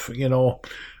half.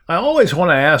 I always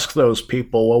want to ask those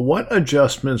people, well, what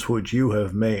adjustments would you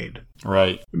have made?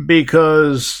 Right.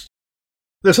 Because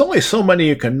there's only so many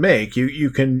you can make.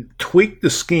 You can tweak the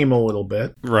scheme a little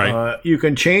bit. Right. You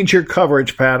can change your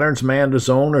coverage patterns, man to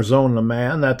zone or zone to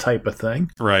man, that type of thing.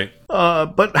 Right.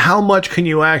 But how much can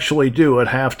you actually do at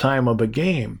halftime of a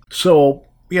game? So,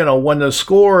 when the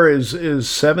score is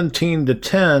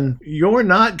 17-10, you're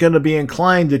not going to be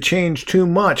inclined to change too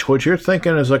much. What you're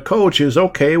thinking as a coach is,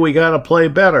 okay, we got to play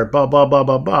better, blah, blah, blah,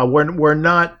 blah, blah. We're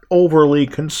not overly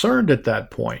concerned at that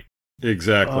point.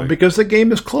 Exactly. Because the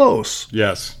game is close.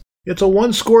 Yes. It's a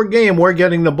one-score game. We're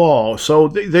getting the ball. So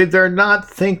they're not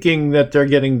thinking that they're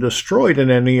getting destroyed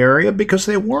in any area because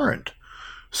they weren't.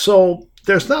 So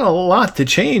there's not a lot to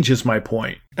change is my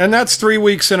point. And that's 3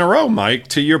 weeks in a row, Mike,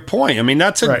 to your point. I mean,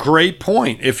 that's a great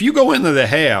point. If you go into the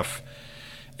half,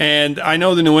 and I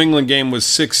know the New England game was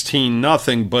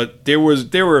 16-0, but there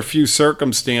were a few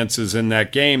circumstances in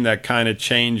that game that kind of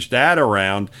changed that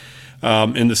around.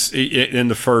 In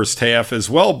the first half as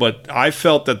well, but I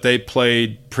felt that they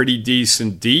played pretty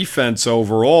decent defense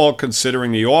overall,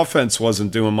 considering the offense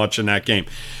wasn't doing much in that game.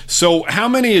 So how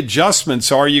many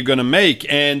adjustments are you going to make?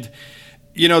 And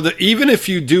even if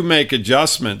you do make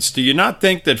adjustments, do you not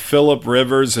think that Phillip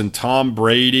Rivers and Tom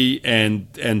Brady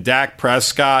and Dak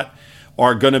Prescott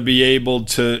are going to be able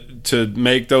to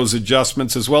make those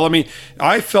adjustments as well? I mean,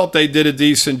 I felt they did a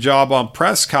decent job on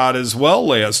Prescott as well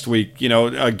last week,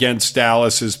 against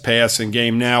Dallas's passing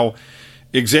game. Now,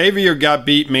 Xavier got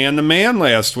beat man-to-man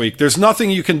last week. There's nothing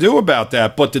you can do about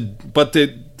that, but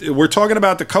we're talking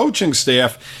about the coaching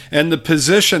staff and the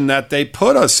position that they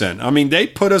put us in. I mean, they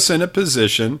put us in a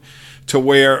position to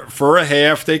where for a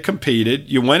half they competed.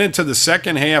 You went into the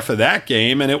second half of that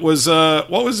game, and it was, what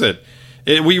was it?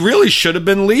 We really should have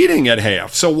been leading at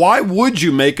half. So why would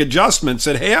you make adjustments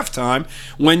at halftime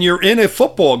when you're in a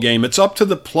football game? It's up to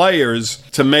the players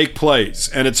to make plays,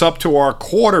 and it's up to our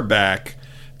quarterback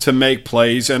to make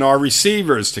plays and our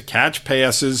receivers to catch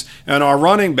passes and our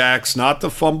running backs not to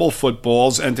fumble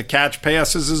footballs and to catch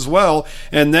passes as well.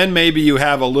 And then maybe you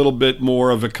have a little bit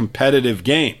more of a competitive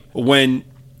game. When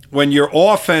your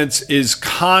offense is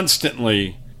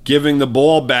constantly giving the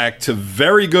ball back to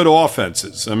very good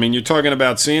offenses. I mean, you're talking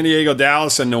about San Diego,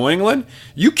 Dallas, and New England.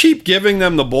 You keep giving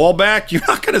them the ball back, you're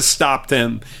not going to stop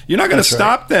them. You're not going to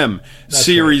stop them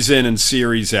series in and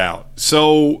series out.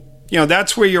 So,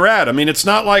 that's where you're at. I mean, it's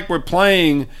not like we're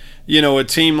playing, a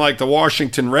team like the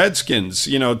Washington Redskins,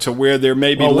 to where they're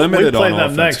maybe limited on offense. We play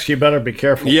them next. You better be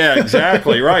careful. Yeah,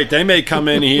 exactly. Right. They may come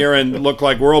in here and look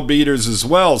like world beaters as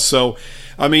well. So,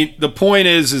 I mean, the point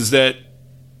is that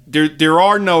There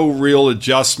are no real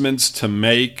adjustments to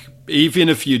make. Even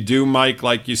if you do, Mike,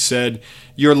 like you said,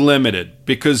 you're limited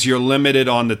because you're limited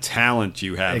on the talent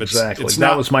you have. Exactly.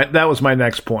 That was my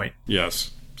next point.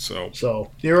 Yes.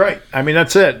 So you're right. I mean,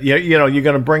 that's it. You're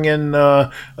going to bring in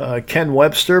Ken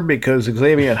Webster because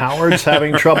Xavier Howard's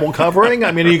having trouble covering.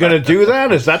 I mean, are you going to do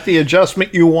that? Is that the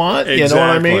adjustment you want? Exactly. You know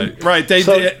what I mean? Right. They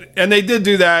did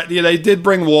do that. They did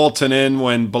bring Walton in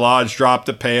when Balaj dropped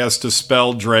the pass to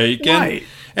spell Drake. Right.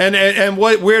 And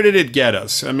where did it get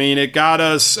us? I mean, it got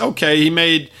us, okay, he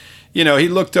made, he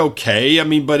looked okay. I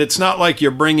mean, but it's not like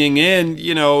you're bringing in,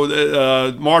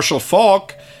 Marshall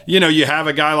Faulk. You have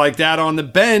a guy like that on the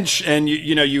bench and,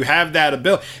 you have that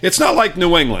ability. It's not like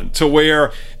New England to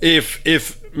where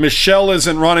if Michelle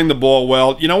isn't running the ball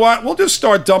well. You know what? We'll just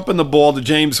start dumping the ball to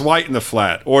James White in the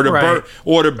flat or to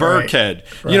Burkhead.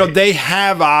 Right. You know, they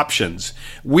have options.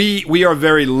 We are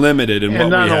very limited in what we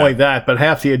have. And not only that, but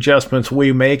half the adjustments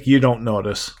we make, you don't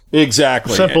notice.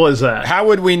 Exactly. Simple as that. How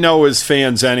would we know as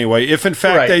fans anyway if, in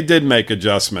fact, they did make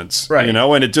adjustments, you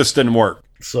know, and it just didn't work?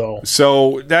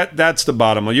 So that's the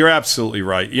bottom line. You're absolutely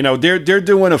right. You know, they're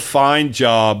doing a fine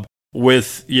job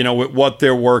with what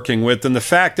they're working with, and the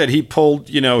fact that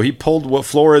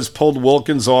Flores pulled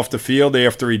Wilkins off the field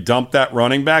after he dumped that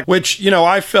running back, which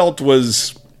I felt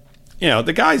was,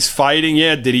 the guy's fighting.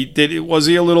 Yeah, was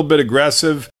he a little bit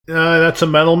aggressive? That's a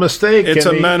mental mistake. It's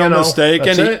a mental mistake,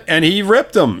 and he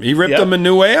ripped him. He ripped him a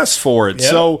new ass for it. Yep.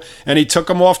 So, and he took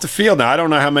him off the field. Now I don't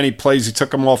know how many plays he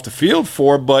took him off the field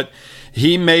for, but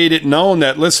he made it known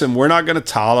that, listen, we're not going to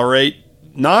tolerate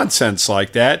nonsense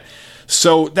like that.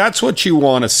 So that's what you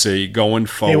want to see going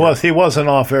forward. He wasn't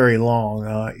off very long.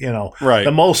 Right.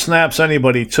 The most snaps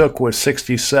anybody took was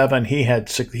 67. He had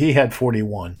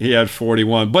 41. He had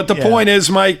 41. But the point is,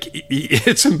 Mike,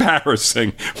 it's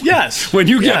embarrassing. Yes. When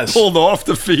you get pulled off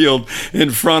the field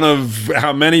in front of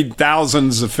how many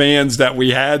thousands of fans that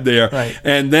we had there, right.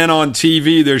 And then on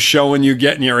TV they're showing you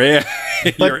getting your ass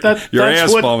blown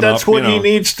up. That's what he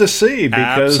needs to see,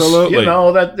 because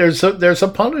that there's a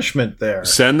punishment there.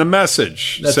 Send the message.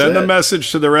 Send a message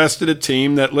to the rest of the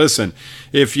team that, listen,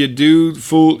 if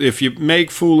you make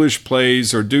foolish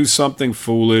plays or do something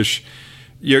foolish,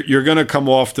 you're going to come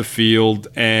off the field,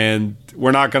 and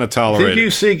we're not going to tolerate it. Did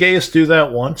you see Gase do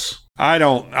that once? I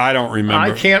don't remember.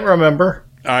 I can't remember.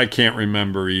 I can't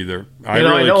remember either.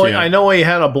 I know he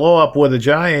had a blow up with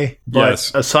Ajayi,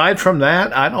 but aside from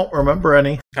that, I don't remember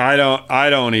any. I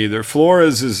don't either.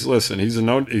 Flores is, listen,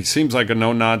 he seems like a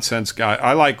no nonsense guy.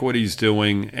 I like what he's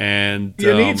doing, and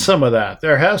you need some of that.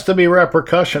 There has to be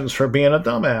repercussions for being a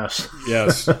dumbass.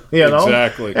 Yes,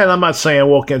 exactly. And I'm not saying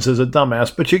Wilkins is a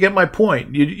dumbass, but you get my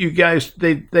point. You guys,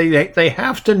 they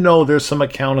have to know there's some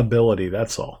accountability.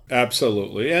 That's all.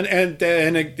 Absolutely, and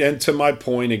to my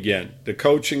point again, the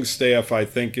coaching staff, I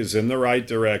think, is in the right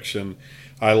direction.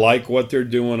 I like what they're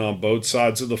doing on both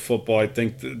sides of the football. I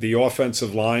think the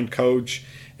offensive line coach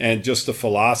and just the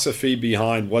philosophy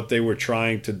behind what they were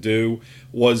trying to do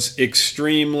was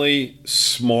extremely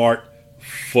smart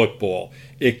football.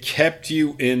 It kept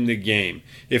you in the game.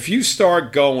 If you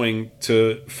start going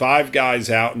to 5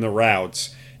 guys out in the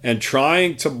routes and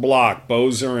trying to block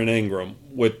Bozer and Ingram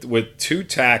with 2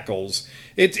 tackles,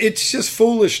 it's just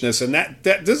foolishness. And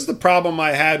this is the problem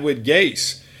I had with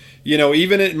Gase.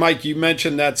 Even Mike, you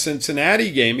mentioned that Cincinnati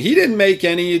game. He didn't make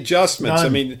any adjustments.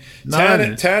 None.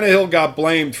 Tannehill got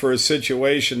blamed for a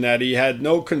situation that he had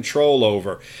no control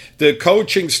over. The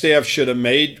coaching staff should have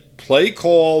made play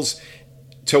calls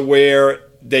to where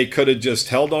they could have just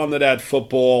held on to that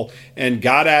football and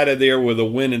got out of there with a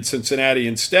win in Cincinnati.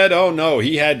 Instead,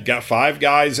 he got 5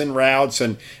 guys in routes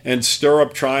and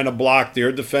Stirrup trying to block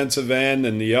their defensive end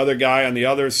and the other guy on the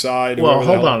other side. Well,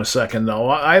 hold on a second,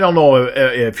 though. I don't know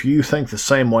if you think the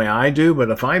same way I do, but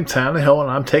if I'm Tannehill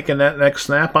and I'm taking that next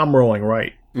snap, I'm rolling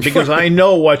right. Because I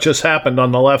know what just happened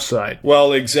on the left side. Well,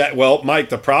 Mike,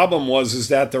 the problem was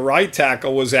that the right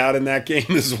tackle was out in that game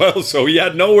as well, so he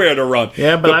had nowhere to run.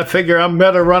 Yeah, but I figure I'm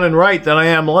better running right than I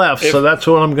am left, so that's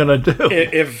what I'm going to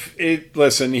do.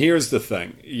 Listen, here's the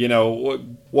thing.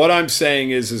 What I'm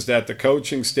saying is that the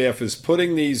coaching staff is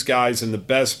putting these guys in the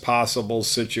best possible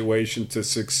situation to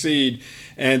succeed,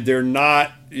 and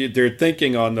they're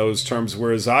thinking on those terms,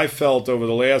 whereas I felt over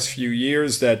the last few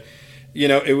years that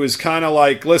it was kind of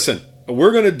like, listen,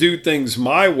 we're going to do things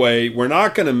my way. We're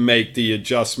not going to make the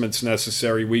adjustments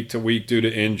necessary week to week due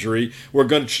to injury. We're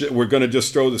going to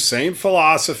just throw the same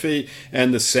philosophy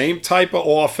and the same type of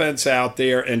offense out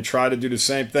there and try to do the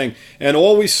same thing. And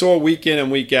all we saw week in and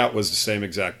week out was the same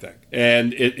exact thing.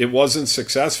 And it wasn't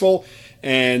successful.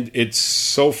 And it's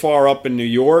so far up in New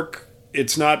York,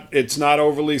 it's not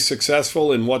overly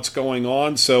successful in what's going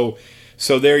on. So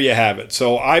there you have it.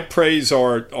 So I praise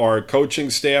our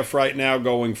coaching staff right now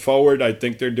going forward. I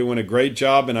think they're doing a great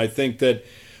job, and I think that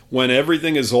when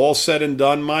everything is all said and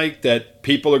done, Mike, that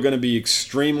people are going to be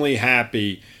extremely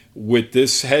happy with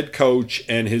this head coach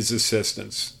and his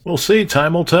assistants. We'll see.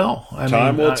 Time will tell.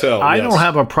 Time will tell. I don't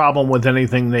have a problem with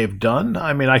anything they've done.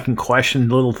 I mean, I can question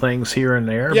little things here and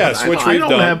there. Yes, which we've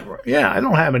done. I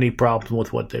don't have any problem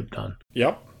with what they've done.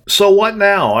 Yep. So what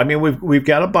now? I mean, we've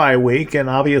got a bye week, and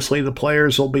obviously the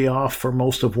players will be off for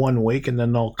most of 1 week, and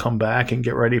then they'll come back and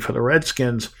get ready for the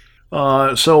Redskins.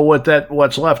 So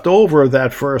what's left over of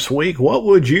that first week, what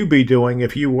would you be doing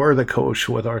if you were the coach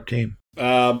with our team?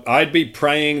 I'd be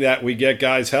praying that we get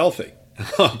guys healthy.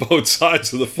 on both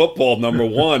sides of the football. Number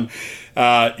one,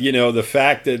 the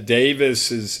fact that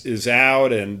Davis is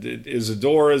out and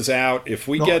Isadora's out. If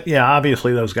we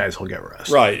obviously those guys will get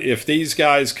rest. Right. If these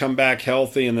guys come back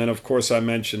healthy, and then of course I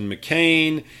mentioned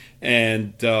McCain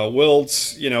and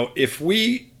Wiltz.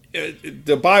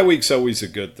 The bye week's always a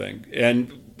good thing,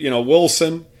 and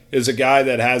Wilson is a guy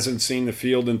that hasn't seen the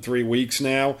field in 3 weeks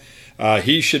now.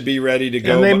 He should be ready to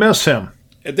go. And they miss him.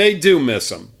 They do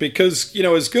miss him because,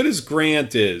 as good as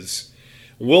Grant is,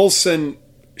 Wilson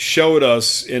showed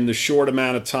us in the short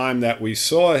amount of time that we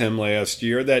saw him last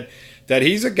year that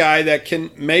he's a guy that can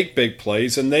make big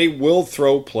plays, and they will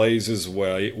throw plays his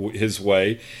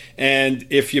way. And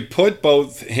if you put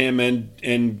both him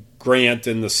and Grant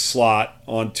in the slot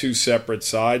on two separate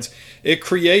sides, it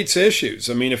creates issues.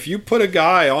 I mean, if you put a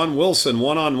guy on Wilson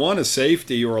one-on-one, a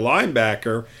safety or a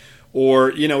linebacker,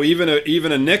 or even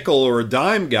a nickel or a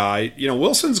dime guy,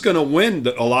 Wilson's going to win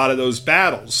a lot of those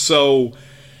battles. So,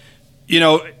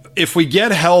 if we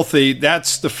get healthy,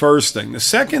 that's the first thing. The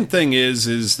second thing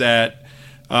is that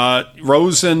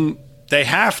Rosen, they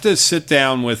have to sit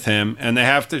down with him and they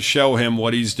have to show him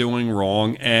what he's doing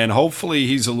wrong. And hopefully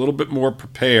he's a little bit more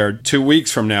prepared 2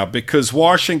 weeks from now, because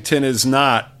Washington is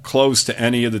not close to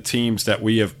any of the teams that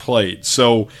we have played.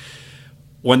 So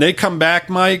when they come back,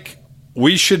 Mike,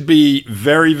 we should be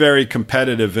very, very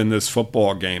competitive in this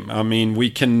football game. I mean, we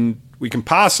can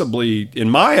possibly, in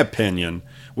my opinion,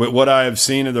 with what I have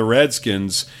seen of the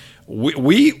Redskins,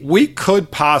 we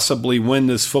could possibly win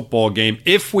this football game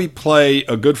if we play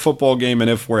a good football game and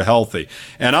if we're healthy.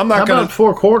 And I'm not going to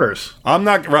 4 quarters. I'm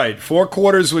not right. 4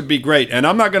 quarters would be great. And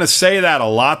I'm not going to say that a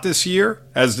lot this year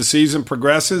as the season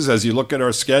progresses, as you look at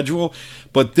our schedule.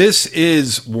 But this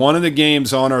is one of the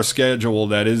games on our schedule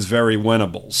that is very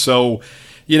winnable. So,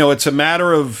 it's a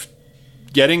matter of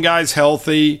getting guys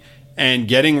healthy and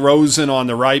getting Rosen on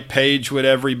the right page with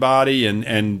everybody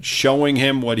and showing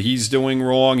him what he's doing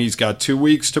wrong. He's got 2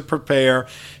 weeks to prepare.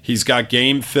 He's got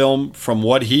game film from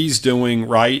what he's doing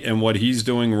right and what he's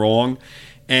doing wrong.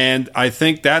 And I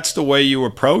think that's the way you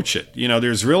approach it.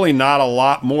 There's really not a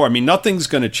lot more. I mean, nothing's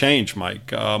going to change,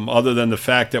 Mike, other than the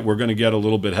fact that we're going to get a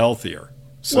little bit healthier.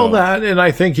 So. Well, and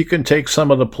I think you can take some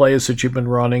of the plays that you've been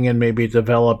running and maybe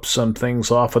develop some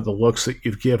things off of the looks that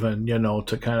you've given,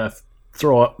 to kind of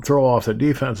throw off the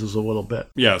defenses a little bit.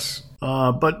 Yes.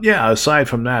 But yeah, aside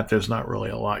from that, there's not really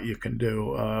a lot you can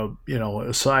do.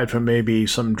 Aside from maybe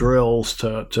some drills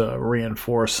to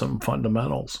reinforce some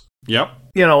fundamentals. Yep.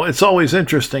 It's always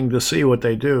interesting to see what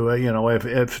they do.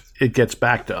 If it gets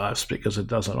back to us, because it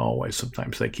doesn't always.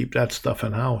 Sometimes they keep that stuff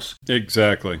in house.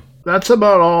 Exactly. That's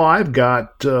about all I've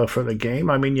got for the game.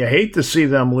 I mean, you hate to see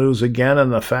them lose again in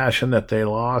the fashion that they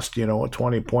lost, a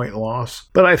 20-point loss.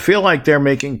 But I feel like they're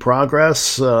making progress,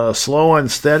 slow and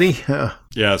steady.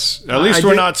 Yes. At least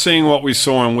we're not seeing what we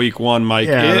saw in week 1, Mike.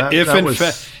 Yeah,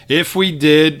 if we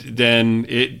did, then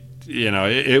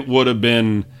it would have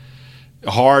been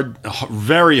hard,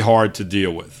 very hard to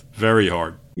deal with. Very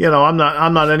hard. I'm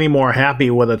not any more happy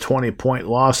with a 20-point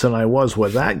loss than I was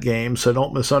with that game, so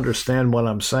don't misunderstand what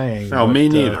I'm saying. No, me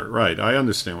neither. Right. I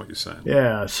understand what you're saying.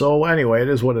 Yeah. So anyway, it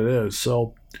is what it is.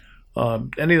 So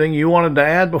anything you wanted to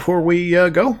add before we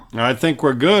go? I think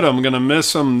we're good. I'm going to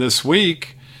miss them this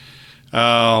week. When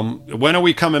are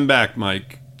we coming back,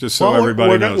 Mike? Just so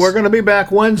everybody knows. We're going to be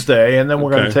back Wednesday, and then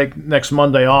we're going to take next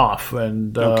Monday off.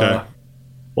 And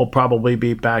we'll probably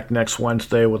be back next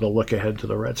Wednesday with a look ahead to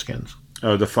the Redskins.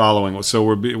 Oh, the following. So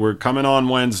we're coming on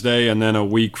Wednesday, and then a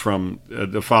week from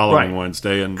the following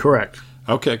Wednesday. And correct.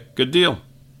 Okay, good deal.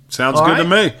 Sounds good to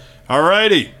me. All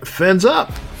righty. Fins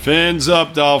up. Fins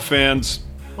up, Dolphins.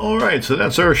 All right, so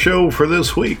that's our show for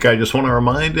this week. I just want to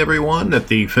remind everyone that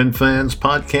the FinFans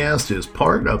podcast is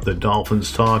part of the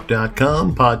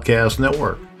DolphinsTalk.com podcast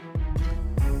network.